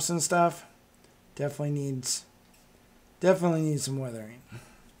mine shafts and stuff. Definitely needs some weathering.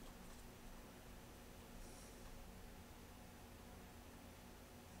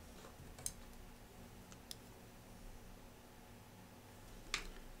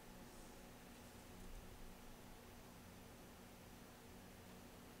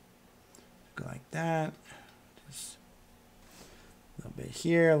 Go like that. Just a little bit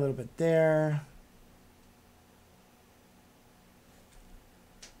here, a little bit there.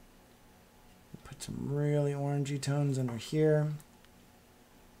 Put some really orangey tones under here.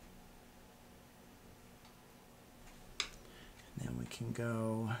 And then we can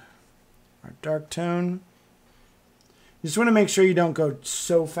go our dark tone. You just want to make sure you don't go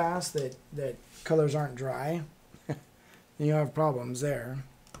so fast that colors aren't dry. You have problems there.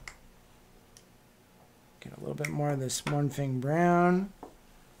 Get a little bit more of this Mornfing brown.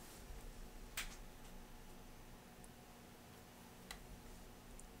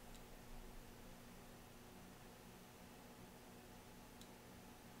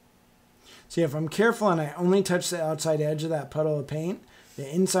 See, if I'm careful and I only touch the outside edge of that puddle of paint, the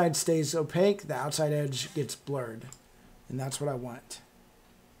inside stays opaque, the outside edge gets blurred. And that's what I want.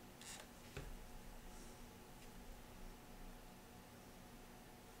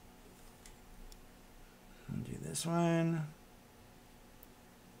 Do this one.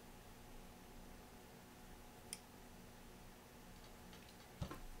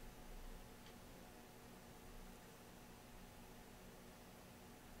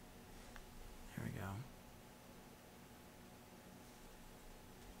 There we go.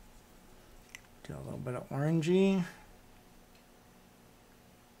 Do a little bit of orangey.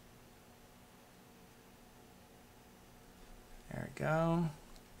 There we go.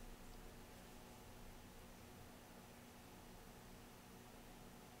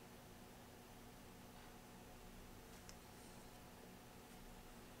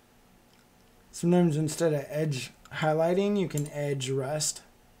 Sometimes instead of edge highlighting, you can edge rust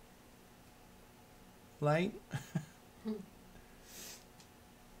light.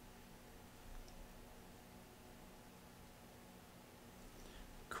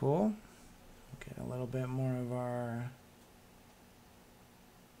 Cool. Get a little bit more of our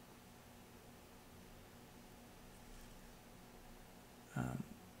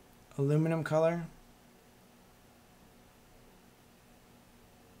aluminum color.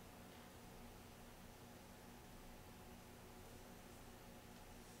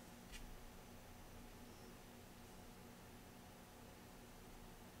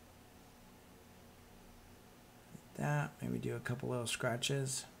 That, maybe do a couple little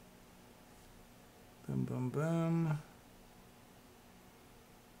scratches. Boom, boom, boom.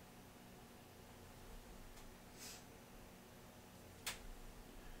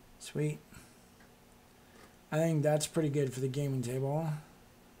 Sweet. I think that's pretty good for the gaming table.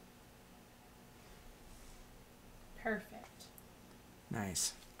 Perfect.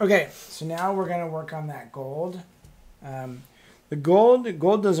 Nice. Okay, so now we're going to work on that gold. The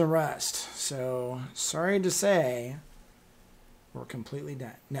gold doesn't rust, so sorry to say, we're completely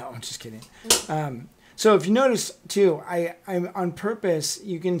done. No, I'm just kidding. So if you notice too, I'm on purpose,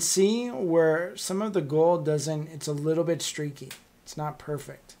 you can see where some of the gold doesn't, it's a little bit streaky. It's not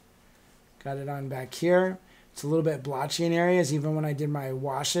perfect. Got it on back here. It's a little bit blotchy in areas. Even when I did my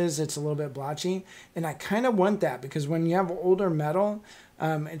washes, it's a little bit blotchy. And I kind of want that because when you have older metal,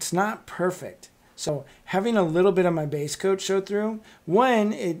 it's not perfect. So having a little bit of my base coat show through,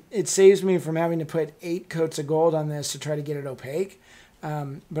 one, it saves me from having to put 8 coats of gold on this to try to get it opaque.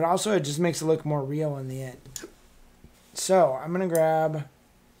 But also it just makes it look more real in the end. So I'm going to grab...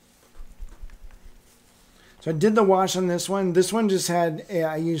 So I did the wash on this one. This one just had,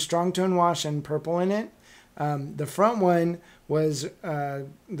 I used strong tone wash and purple in it. The front one was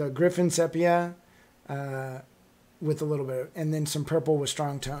the Griffin Sepia with a little bit, and then some purple with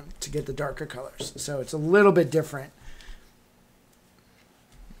strong tone to get the darker colors. So it's a little bit different.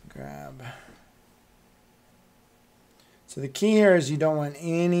 Grab. So the key here is you don't want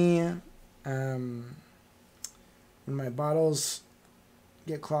any, when my bottles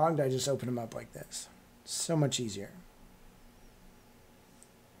get clogged, I just open them up like this. So much easier.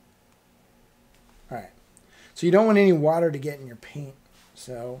 All right. So you don't want any water to get in your paint.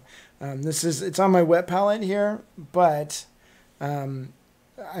 So it's on my wet palette here, but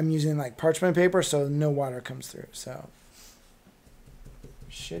I'm using like parchment paper, so no water comes through. So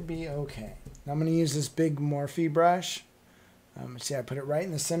should be okay. Now I'm going to use this big Morphe brush. See, I put it right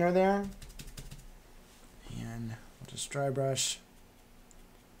in the center there. And we'll just dry brush.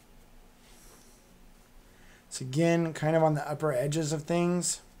 It's again kind of on the upper edges of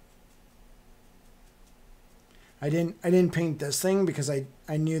things. I didn't paint this thing because I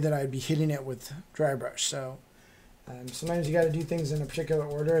knew that I'd be hitting it with dry brush. So sometimes you got to do things in a particular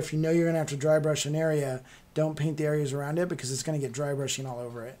order. If you know you're going to have to dry brush an area, don't paint the areas around it because it's going to get dry brushing all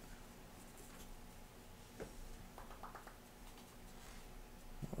over it.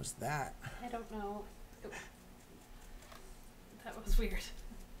 What was that? I don't know. That was weird.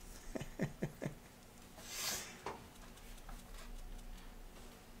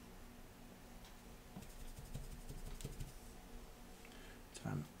 So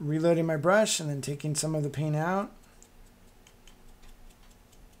I'm reloading my brush and then taking some of the paint out.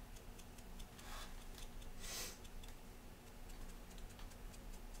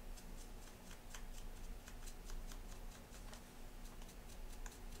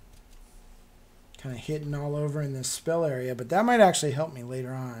 Kind of hitting all over in this spill area, but that might actually help me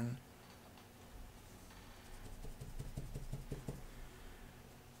later on.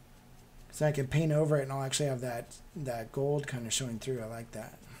 Because I can paint over it and I'll actually have that gold kind of showing through. I like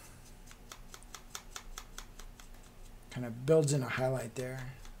that. Kind of builds in a highlight there.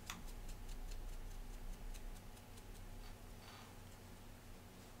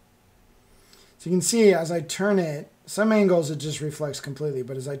 So you can see as I turn it, some angles it just reflects completely,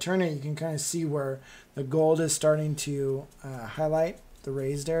 but as I turn it, you can kind of see where the gold is starting to highlight the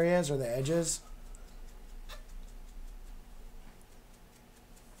raised areas or the edges.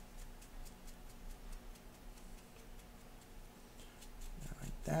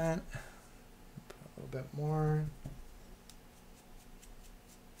 Like that. Put a little bit more.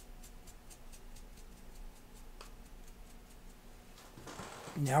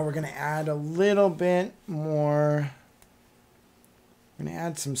 Now we're going to add a little bit more. We're going to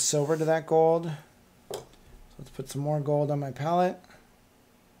add some silver to that gold. So let's put some more gold on my palette.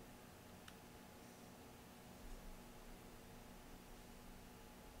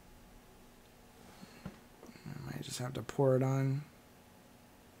 I might just have to pour it on.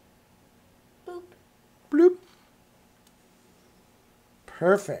 Boop. Bloop.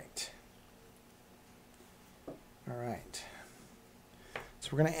 Perfect. All right. So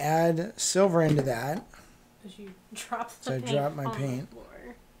we're going to add silver into that. As you drop the So I paint drop my on paint the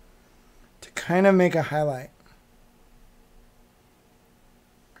floor. to kind of make a highlight.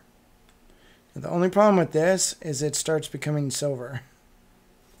 Now, the only problem with this is it starts becoming silver.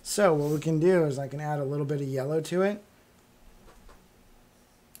 So what we can do is I can add a little bit of yellow to it.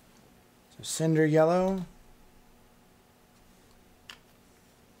 So cinder yellow.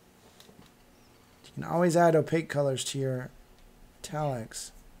 You can always add opaque colors to your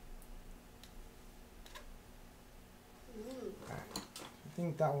metallics. I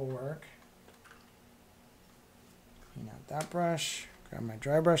think that will work. Clean out that brush. Grab my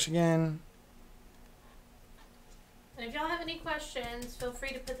dry brush again. And if y'all have any questions, feel free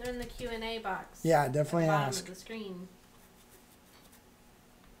to put them in the Q&A box. Yeah, definitely at the ask. bottom of the screen.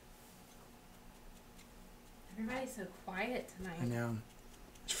 Everybody's so quiet tonight. I know.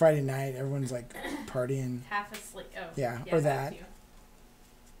 It's Friday night. Everyone's like partying. Half asleep. Oh, Yeah, or that. too.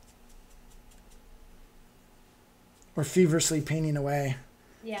 Or feverishly painting away.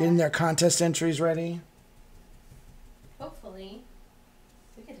 Yeah. Getting their contest entries ready. Hopefully,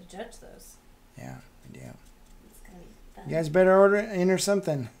 we get to judge those. Yeah, we do. It's gonna be fun. You guys better enter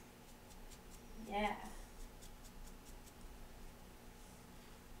something. Yeah.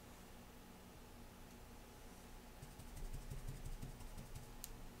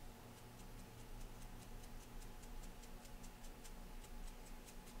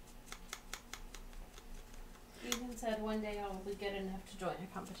 Ethan said one day I'll be good enough to join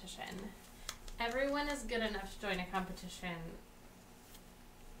a competition. Everyone is good enough to join a competition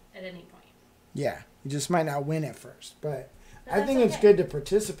at any point. Yeah, you just might not win at first, but But I think that's it's good to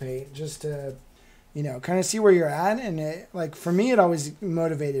participate just to, you know, kind of see where you're at. And it, like, for me, it always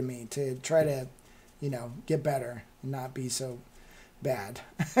motivated me to try to, you know, get better and not be so bad.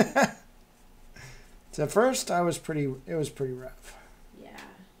 So at first it was pretty rough. Yeah.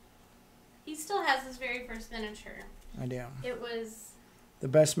 He still has his very first miniature. I do. It was The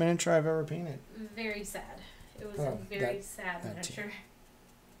best miniature I've ever painted. very sad. It was Oh, a very that sad too. miniature.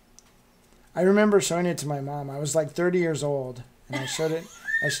 I remember showing it to my mom. I was like 30 years old, and I showed it.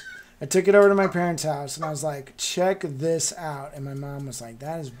 I took it over to my parents' house, and I was like, check this out. And my mom was like,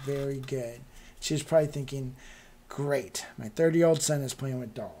 that is very good. She was probably thinking, Great. My 30-year-old son is playing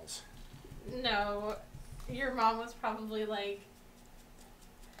with dolls. No, your mom was probably like,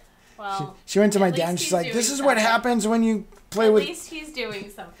 well. She went to my dad and she's like, this is what happens when you play with... At least he's doing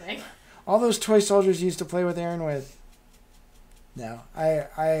something. All those toy soldiers you used to play with Aaron with. No, I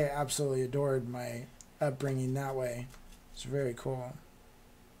absolutely adored my upbringing that way. It's very cool.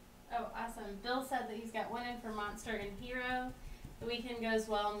 Oh, awesome. Bill said that he's got one in for Monster and Hero. The weekend goes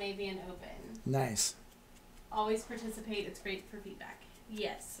well, maybe an open. Nice. Always participate. It's great for feedback.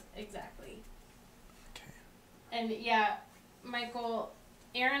 Yes, exactly. Okay. And yeah, Michael,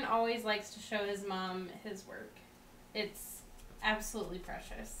 Aaron always likes to show his mom his work. It's absolutely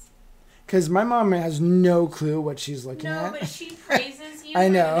precious. Because my mom has no clue what she's looking at. No, but she praises you. I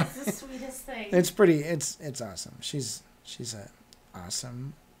know. And it's the sweetest thing. It's pretty. It's awesome. She's an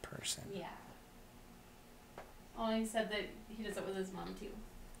awesome person. Yeah. Oh, he said that he does it with his mom too.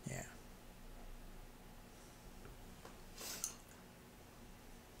 Yeah.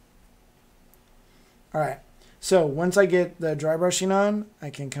 All right. So once I get the dry brushing on, I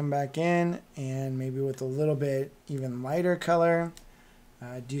can come back in and maybe with a little bit even lighter color,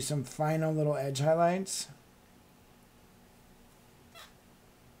 do some final little edge highlights.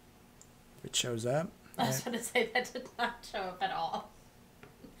 If it shows up. I was going to say that did not show up at all.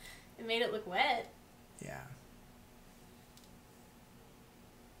 It made it look wet. Yeah.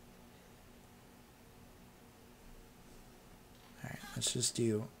 All right, let's just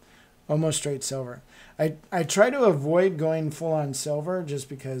do almost straight silver. I try to avoid going full on silver just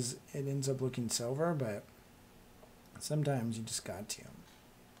because it ends up looking silver, but sometimes you just got to.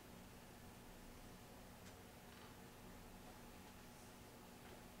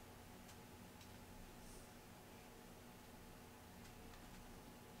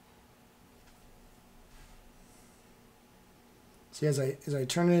 See, as I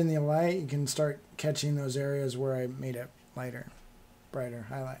turn it in the light, you can start catching those areas where I made it lighter, brighter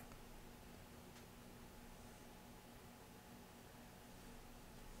highlight.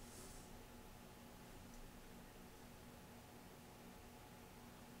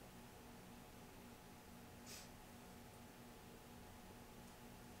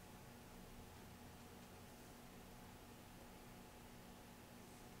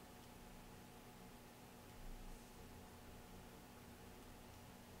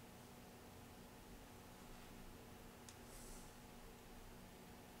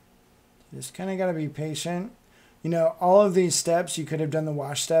 Just kind of got to be patient. You know, all of these steps, you could have done the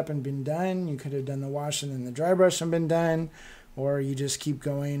wash step and been done. You could have done the wash and then the dry brush and been done. Or you just keep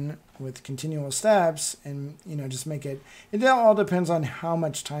going with continual steps and, you know, just make it. It all depends on how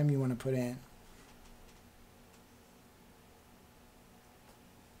much time you want to put in.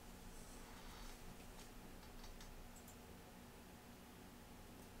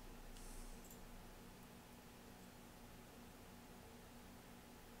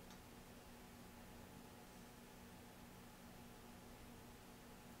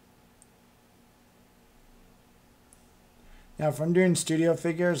 Now, if I'm doing studio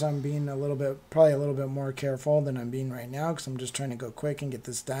figures, I'm being probably a little bit more careful than I'm being right now because I'm just trying to go quick and get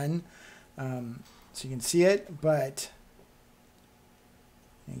this done so you can see it. But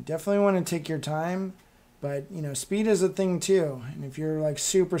you definitely want to take your time. But, you know, speed is a thing too. And if you're like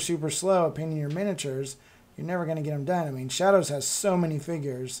super, super slow at painting your miniatures, you're never going to get them done. I mean, Shadows has so many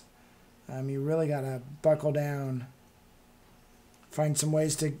figures. You really got to buckle down, find some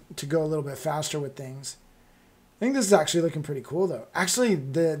ways to go a little bit faster with things. I think this is actually looking pretty cool, though. Actually,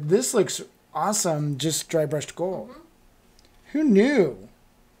 this looks awesome, just dry brushed gold. Mm-hmm. Who knew?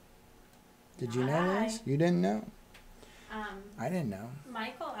 Did you know this? You didn't know? I didn't know.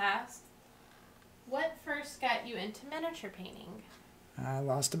 Michael asked, what first got you into miniature painting? I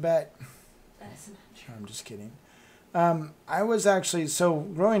lost a bet. That's not true. I'm just kidding. I was actually, so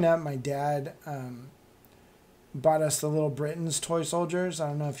growing up, my dad bought us the Little Britons toy soldiers. I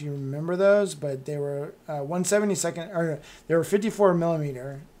don't know if you remember those, but they were 1/72, or they were 54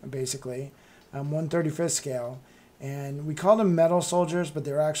 millimeter, basically, 1/35 scale. And we called them metal soldiers, but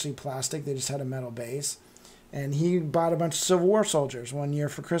they were actually plastic. They just had a metal base. And he bought a bunch of Civil War soldiers one year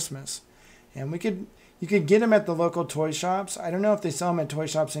for Christmas. And you could get them at the local toy shops. I don't know if they sell them at toy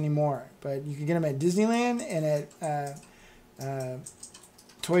shops anymore, but you could get them at Disneyland and at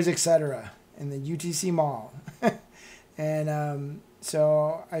Toys Etc. in the UTC Mall. And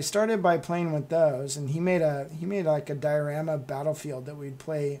so I started by playing with those, and he made like a diorama battlefield that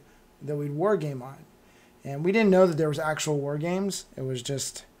we'd war game on. And we didn't know that there was actual war games. It was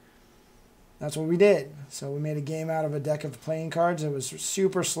just, that's what we did. So we made a game out of a deck of playing cards. It was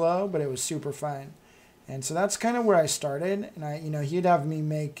super slow, but it was super fun. And so that's kind of where I started. And he'd have me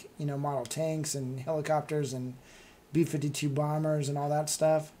make, model tanks and helicopters and B-52 bombers and all that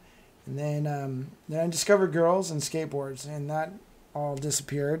stuff. And then I discovered girls and skateboards, and that all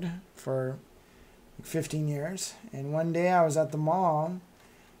disappeared for 15 years. And one day I was at the mall,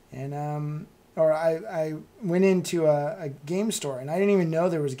 and I went into a game store, and I didn't even know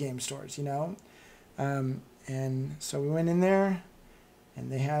there was game stores, you know. And so we went in there,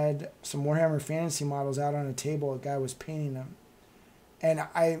 and they had some Warhammer Fantasy models out on a table. A guy was painting them, and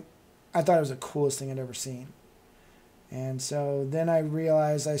I thought it was the coolest thing I'd ever seen. And so then I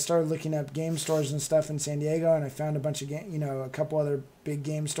realized, I started looking up game stores and stuff in San Diego, and I found a bunch of a couple other big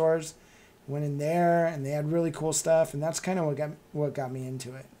game stores. Went in there, and they had really cool stuff, and that's kind of what got me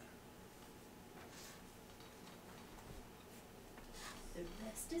into it. The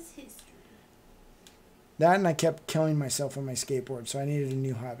rest is history. That, and I kept killing myself on my skateboard, so I needed a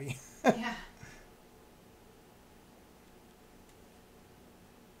new hobby. Yeah.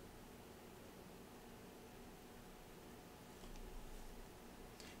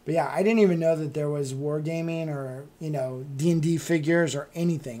 But yeah, I didn't even know that there was wargaming or, D&D figures or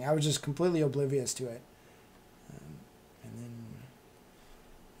anything. I was just completely oblivious to it. And then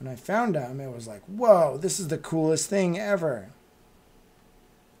when I found them, it was like, whoa, this is the coolest thing ever.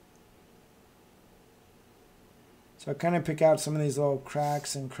 So I kind of pick out some of these little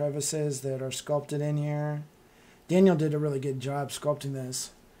cracks and crevices that are sculpted in here. Daniel did a really good job sculpting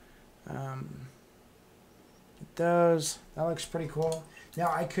this. That looks pretty cool. Now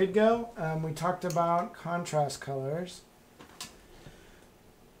I could go, we talked about contrast colors.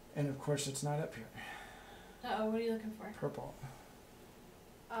 And of course it's not up here. Uh-oh, what are you looking for? Purple.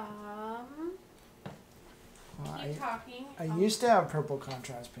 Keep talking. I used to have purple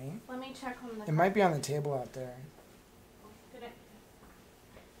contrast paint. Let me check on the... It might be on the table out there. Good idea.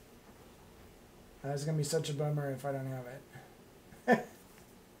 That's going to be such a bummer if I don't have it.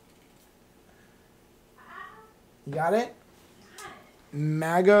 You got it?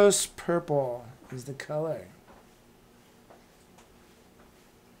 Magos purple is the color.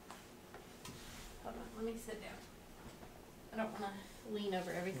 Hold on, let me sit down. I don't want to lean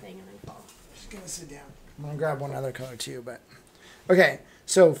over everything and then fall. Just gonna sit down. I'm gonna grab one other color too, but okay.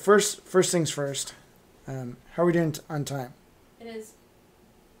 So first things first. How are we doing on time? It is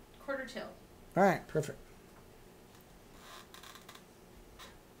 1/4 All right, perfect.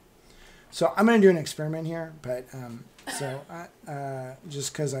 So I'm gonna do an experiment here, but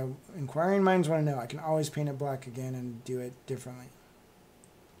just because inquiring minds want to know, I can always paint it black again and do it differently.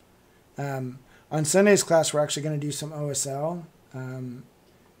 On Sunday's class, we're actually going to do some OSL, and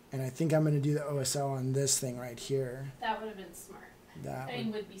I think I'm going to do the OSL on this thing right here. That would have been smart.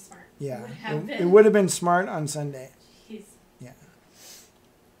 Would be smart. Yeah, It would have been smart on Sunday. Jeez. Yeah.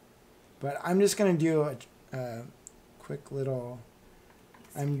 But I'm just going to do a quick little...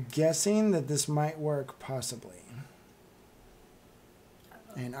 I'm guessing that this might work, possibly.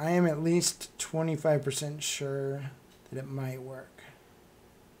 And I am at least 25% sure that it might work.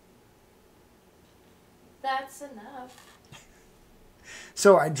 That's enough.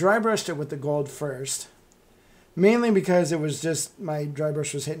 So I dry brushed it with the gold first. Mainly because it was just, my dry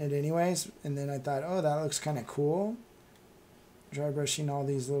brush was hitting it anyways. And then I thought, oh, that looks kind of cool. Dry brushing all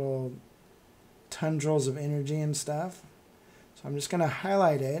these little tendrils of energy and stuff. So I'm just going to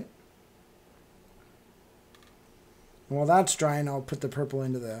highlight it. And while that's drying, I'll put the purple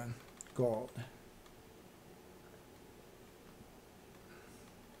into the gold.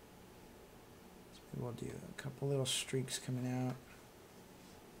 So we'll do a couple little streaks coming out.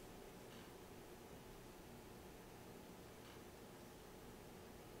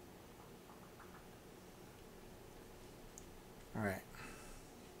 All right.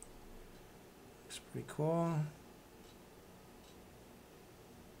 Looks pretty cool.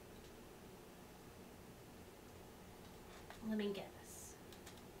 Let me guess.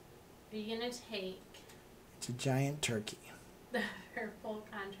 Are you going to take It's a giant turkey. the purple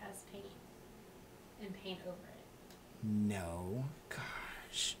contrast paint and paint over it? No.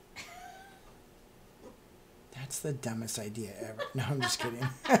 Gosh. That's the dumbest idea ever. No, I'm just kidding.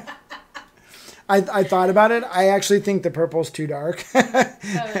 I thought about it. I actually think the purple's too dark. Oh,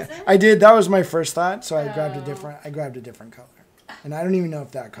 is it? I did. That was my first thought, so I grabbed a different color. And I don't even know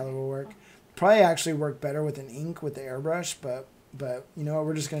if that color will work. Probably actually work better with an ink with the airbrush, but you know what?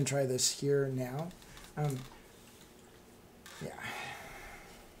 We're just going to try this here now. Yeah.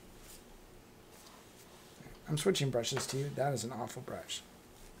 I'm switching brushes to you. That is an awful brush.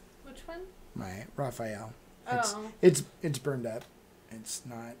 Which one? My Raphael. Oh. It's burned up. It's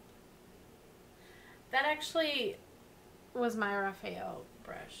not. That actually was my Raphael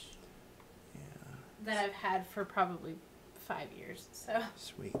brush. Yeah. That I've had for probably 5 years. So.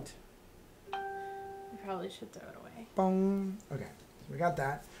 Sweet. If probably should throw it away. Boom. Okay, so we got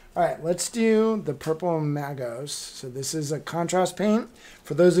that. All right, let's do the purple Magos. So this is a contrast paint.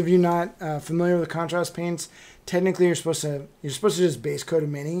 For those of you not familiar with contrast paints, technically you're supposed to just base coat a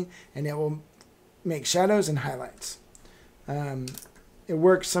mini, and it will make shadows and highlights. It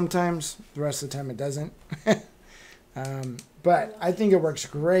works sometimes. The rest of the time it doesn't. But I think it works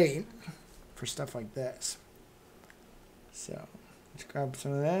great for stuff like this. So let's grab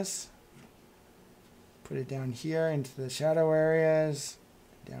some of this. Put it down here into the shadow areas.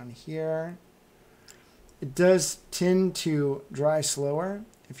 Down here. It does tend to dry slower.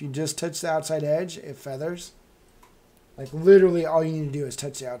 If you just touch the outside edge, it feathers. Like literally all you need to do is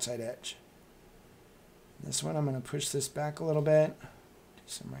touch the outside edge. This one I'm going to push this back a little bit. Do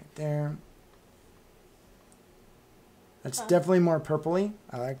some right there. That's definitely more purpley.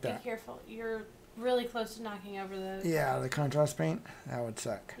 I like that. Be careful. You're really close to knocking over the... Yeah, the contrast paint. That would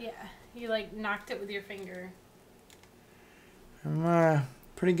suck. Yeah. You like knocked it with your finger. I'm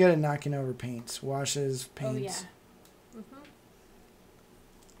pretty good at knocking over paints. Washes, paints. Oh, yeah.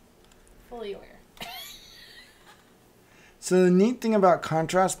 Fully aware. So the neat thing about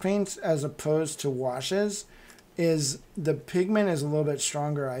contrast paints as opposed to washes is the pigment is a little bit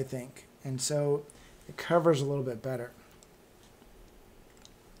stronger, I think. And so it covers a little bit better.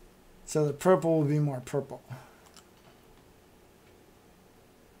 So the purple will be more purple.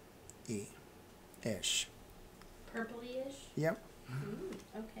 Ish. Purpley-ish? Yep.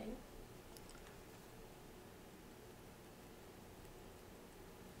 Okay.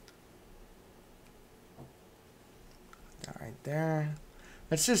 That right there.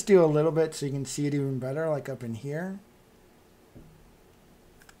 Let's just do a little bit so you can see it even better, like up in here.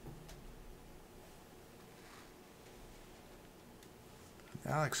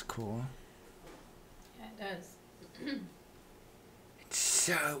 That looks cool. Yeah, it does. It's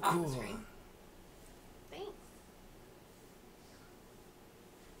so cool. Thanks.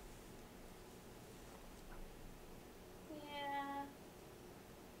 Yeah.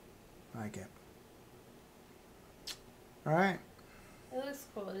 I like it. All right. It looks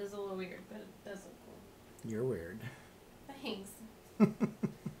cool. It is a little weird, but it does look cool. You're weird. Thanks.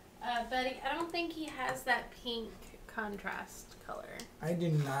 Buddy, I don't think he has that pink contrast color. I do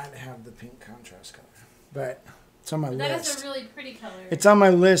not have the pink contrast color, but it's on my list. That is a really pretty color. It's on my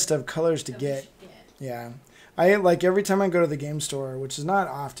list of colors to get. Yeah. I like every time I go to the game store, which is not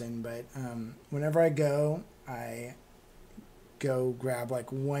often, but whenever I go grab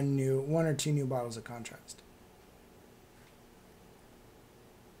like one or two new bottles of contrast.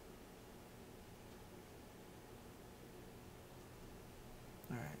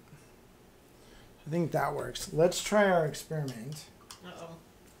 All right. I think that works. Let's try our experiment. Uh-oh.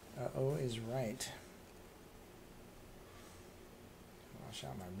 Uh-oh is right. Wash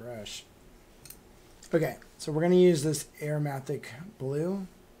out my brush. Okay, so we're going to use this aromatic blue,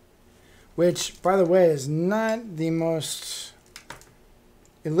 which, by the way, is not the most...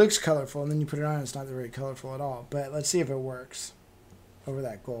 It looks colorful, and then you put it on, it's not very colorful at all. But let's see if it works over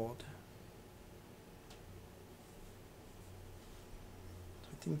that gold.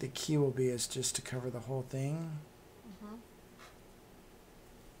 I think the key will be is just to cover the whole thing.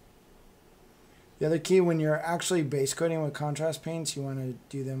 The other key, when you're actually base coating with contrast paints, you want to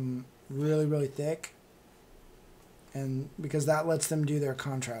do them really, really thick. And because that lets them do their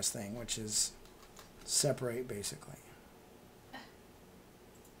contrast thing, which is separate basically.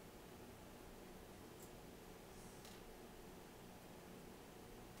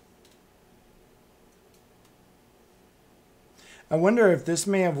 I wonder if this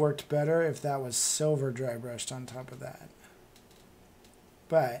may have worked better if that was silver dry brushed on top of that.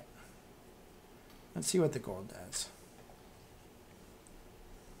 But let's see what the gold does.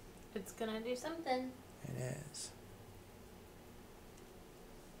 It's gonna do something. It is.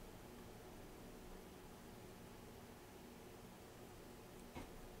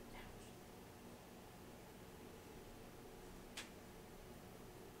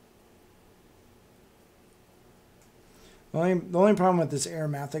 The only problem with this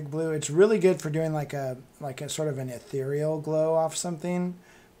aromatic blue, it's really good for doing like a sort of an ethereal glow off something,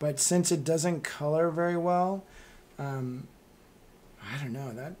 but since it doesn't color very well, I don't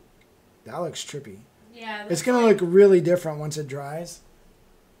know, that looks trippy. Yeah. It's gonna look really different once it dries.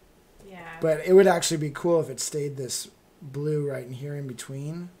 Yeah. But it would actually be cool if it stayed this blue right in here in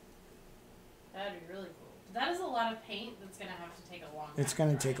between. That'd be really cool. That is a lot of paint that's gonna have to take a long time. It's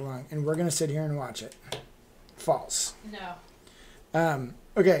gonna take long, and we're gonna sit here and watch it. False. No.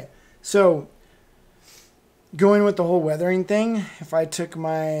 Okay, so going with the whole weathering thing, if I took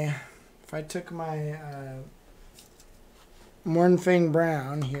my Mornfang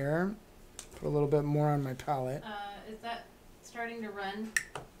brown here, Put a little bit more on my palette. Is that starting to run?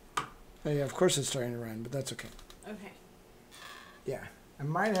 Oh yeah, of course it's starting to run, but that's okay. Okay. Yeah, I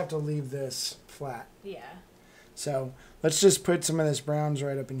might have to leave this flat. Yeah. So let's just put some of this browns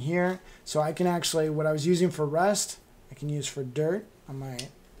right up in here. So I can actually, what I was using for rust, I can use for dirt on my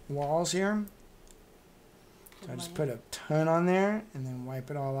walls here. So I just put a ton on there and then wipe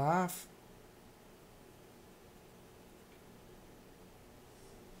it all off.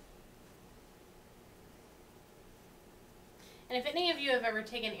 And if any of you have ever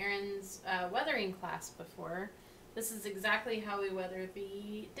taken Aaron's weathering class before, this is exactly how we weather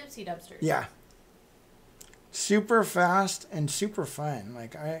the Dipsy dumpsters. Yeah. Super fast and super fun.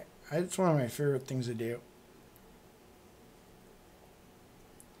 Like it's one of my favorite things to do.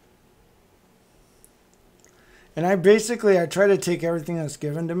 And I try to take everything that's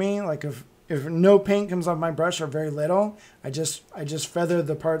given to me. Like if no paint comes off my brush or very little, I just feather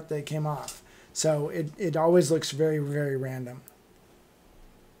the part that came off. So it always looks very, very random.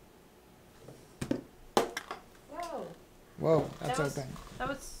 Whoa. Whoa, that's open. That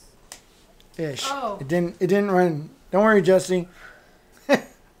was Ish. Oh. It didn't run. Don't worry, Jesse.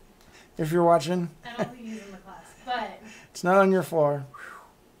 If you're watching. I don't think he's in the class, but It's not on your floor.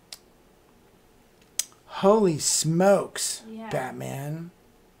 Holy smokes, yeah. Batman.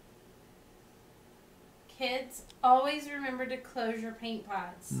 Kids, always remember to close your paint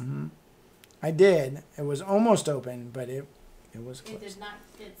pots. Mm-hmm. I did. It was almost open, but it was closed. It did not.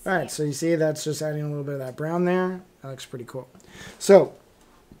 All right, so you see that's just adding a little bit of that brown there. That looks pretty cool. So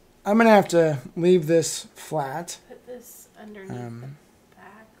I'm going to have to leave this flat. Put this underneath the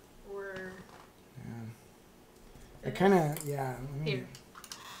back or... Yeah. I kind of, yeah. Here.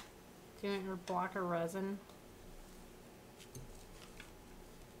 Do you want your block of resin?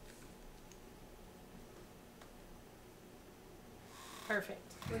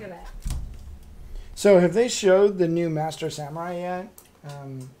 Perfect. Look at that. So have they showed the new Master Samurai yet?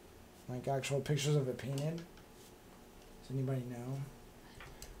 Like actual pictures of it painted? Does anybody know?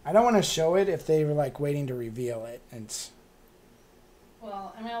 I don't want to show it if they were like waiting to reveal it.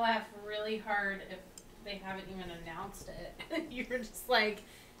 Well, I'm going to laugh really hard if they haven't even announced it. You're just like...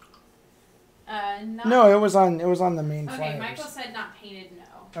 No, it was on the main Okay, flyers. Michael said not painted,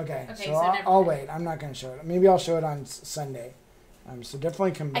 no. Okay, Okay, so so I'll wait. I'm not going to show it. Maybe I'll show it on Sunday. So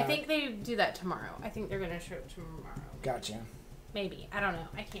definitely come back. I think they do that tomorrow. I think they're going to show it tomorrow. Gotcha. Maybe. I don't know.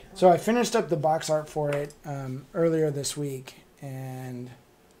 I can't remember. So I finished up the box art for it earlier this week, and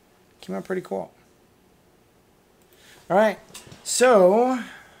it came out pretty cool. All right, so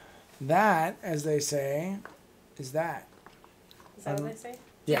that, as they say, is that. Is that what they say?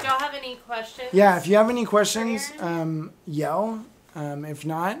 Yeah. Did y'all have any questions? Yeah, if you have any questions, yell. If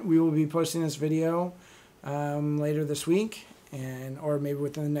not, we will be posting this video later this week, or maybe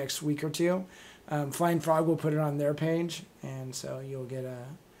within the next week or two. Flying Frog will put it on their page, and so you'll get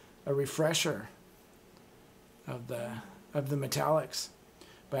a refresher of the metallics.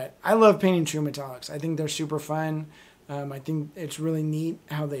 But I love painting true metallics. I think they're super fun. I think it's really neat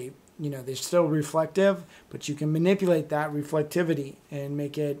how they're still reflective, but you can manipulate that reflectivity and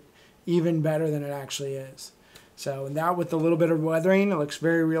make it even better than it actually is. So that with a little bit of weathering, it looks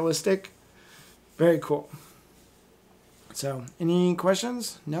very realistic. Very cool. So any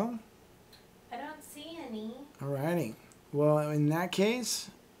questions? No? I don't see any. Alrighty. Well, in that case,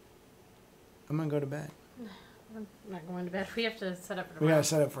 I'm going to go to bed. I'm not going to bed. We have to set up for tomorrow. We got to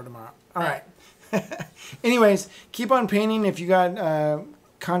set up for tomorrow. All right. Anyways, keep on painting. If you got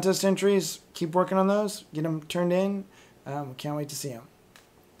contest entries, keep working on those. Get them turned in. Can't wait to see them.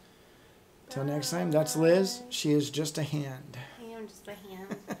 Till next time, that's Liz. She is just a hand. I am just a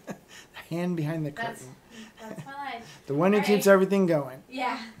hand. The hand behind the curtain. That's my life. The one who keeps everything going.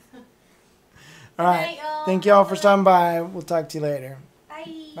 Yeah. All right. Thank you all for stopping by. We'll talk to you later.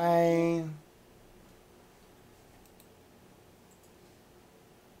 Bye. Bye.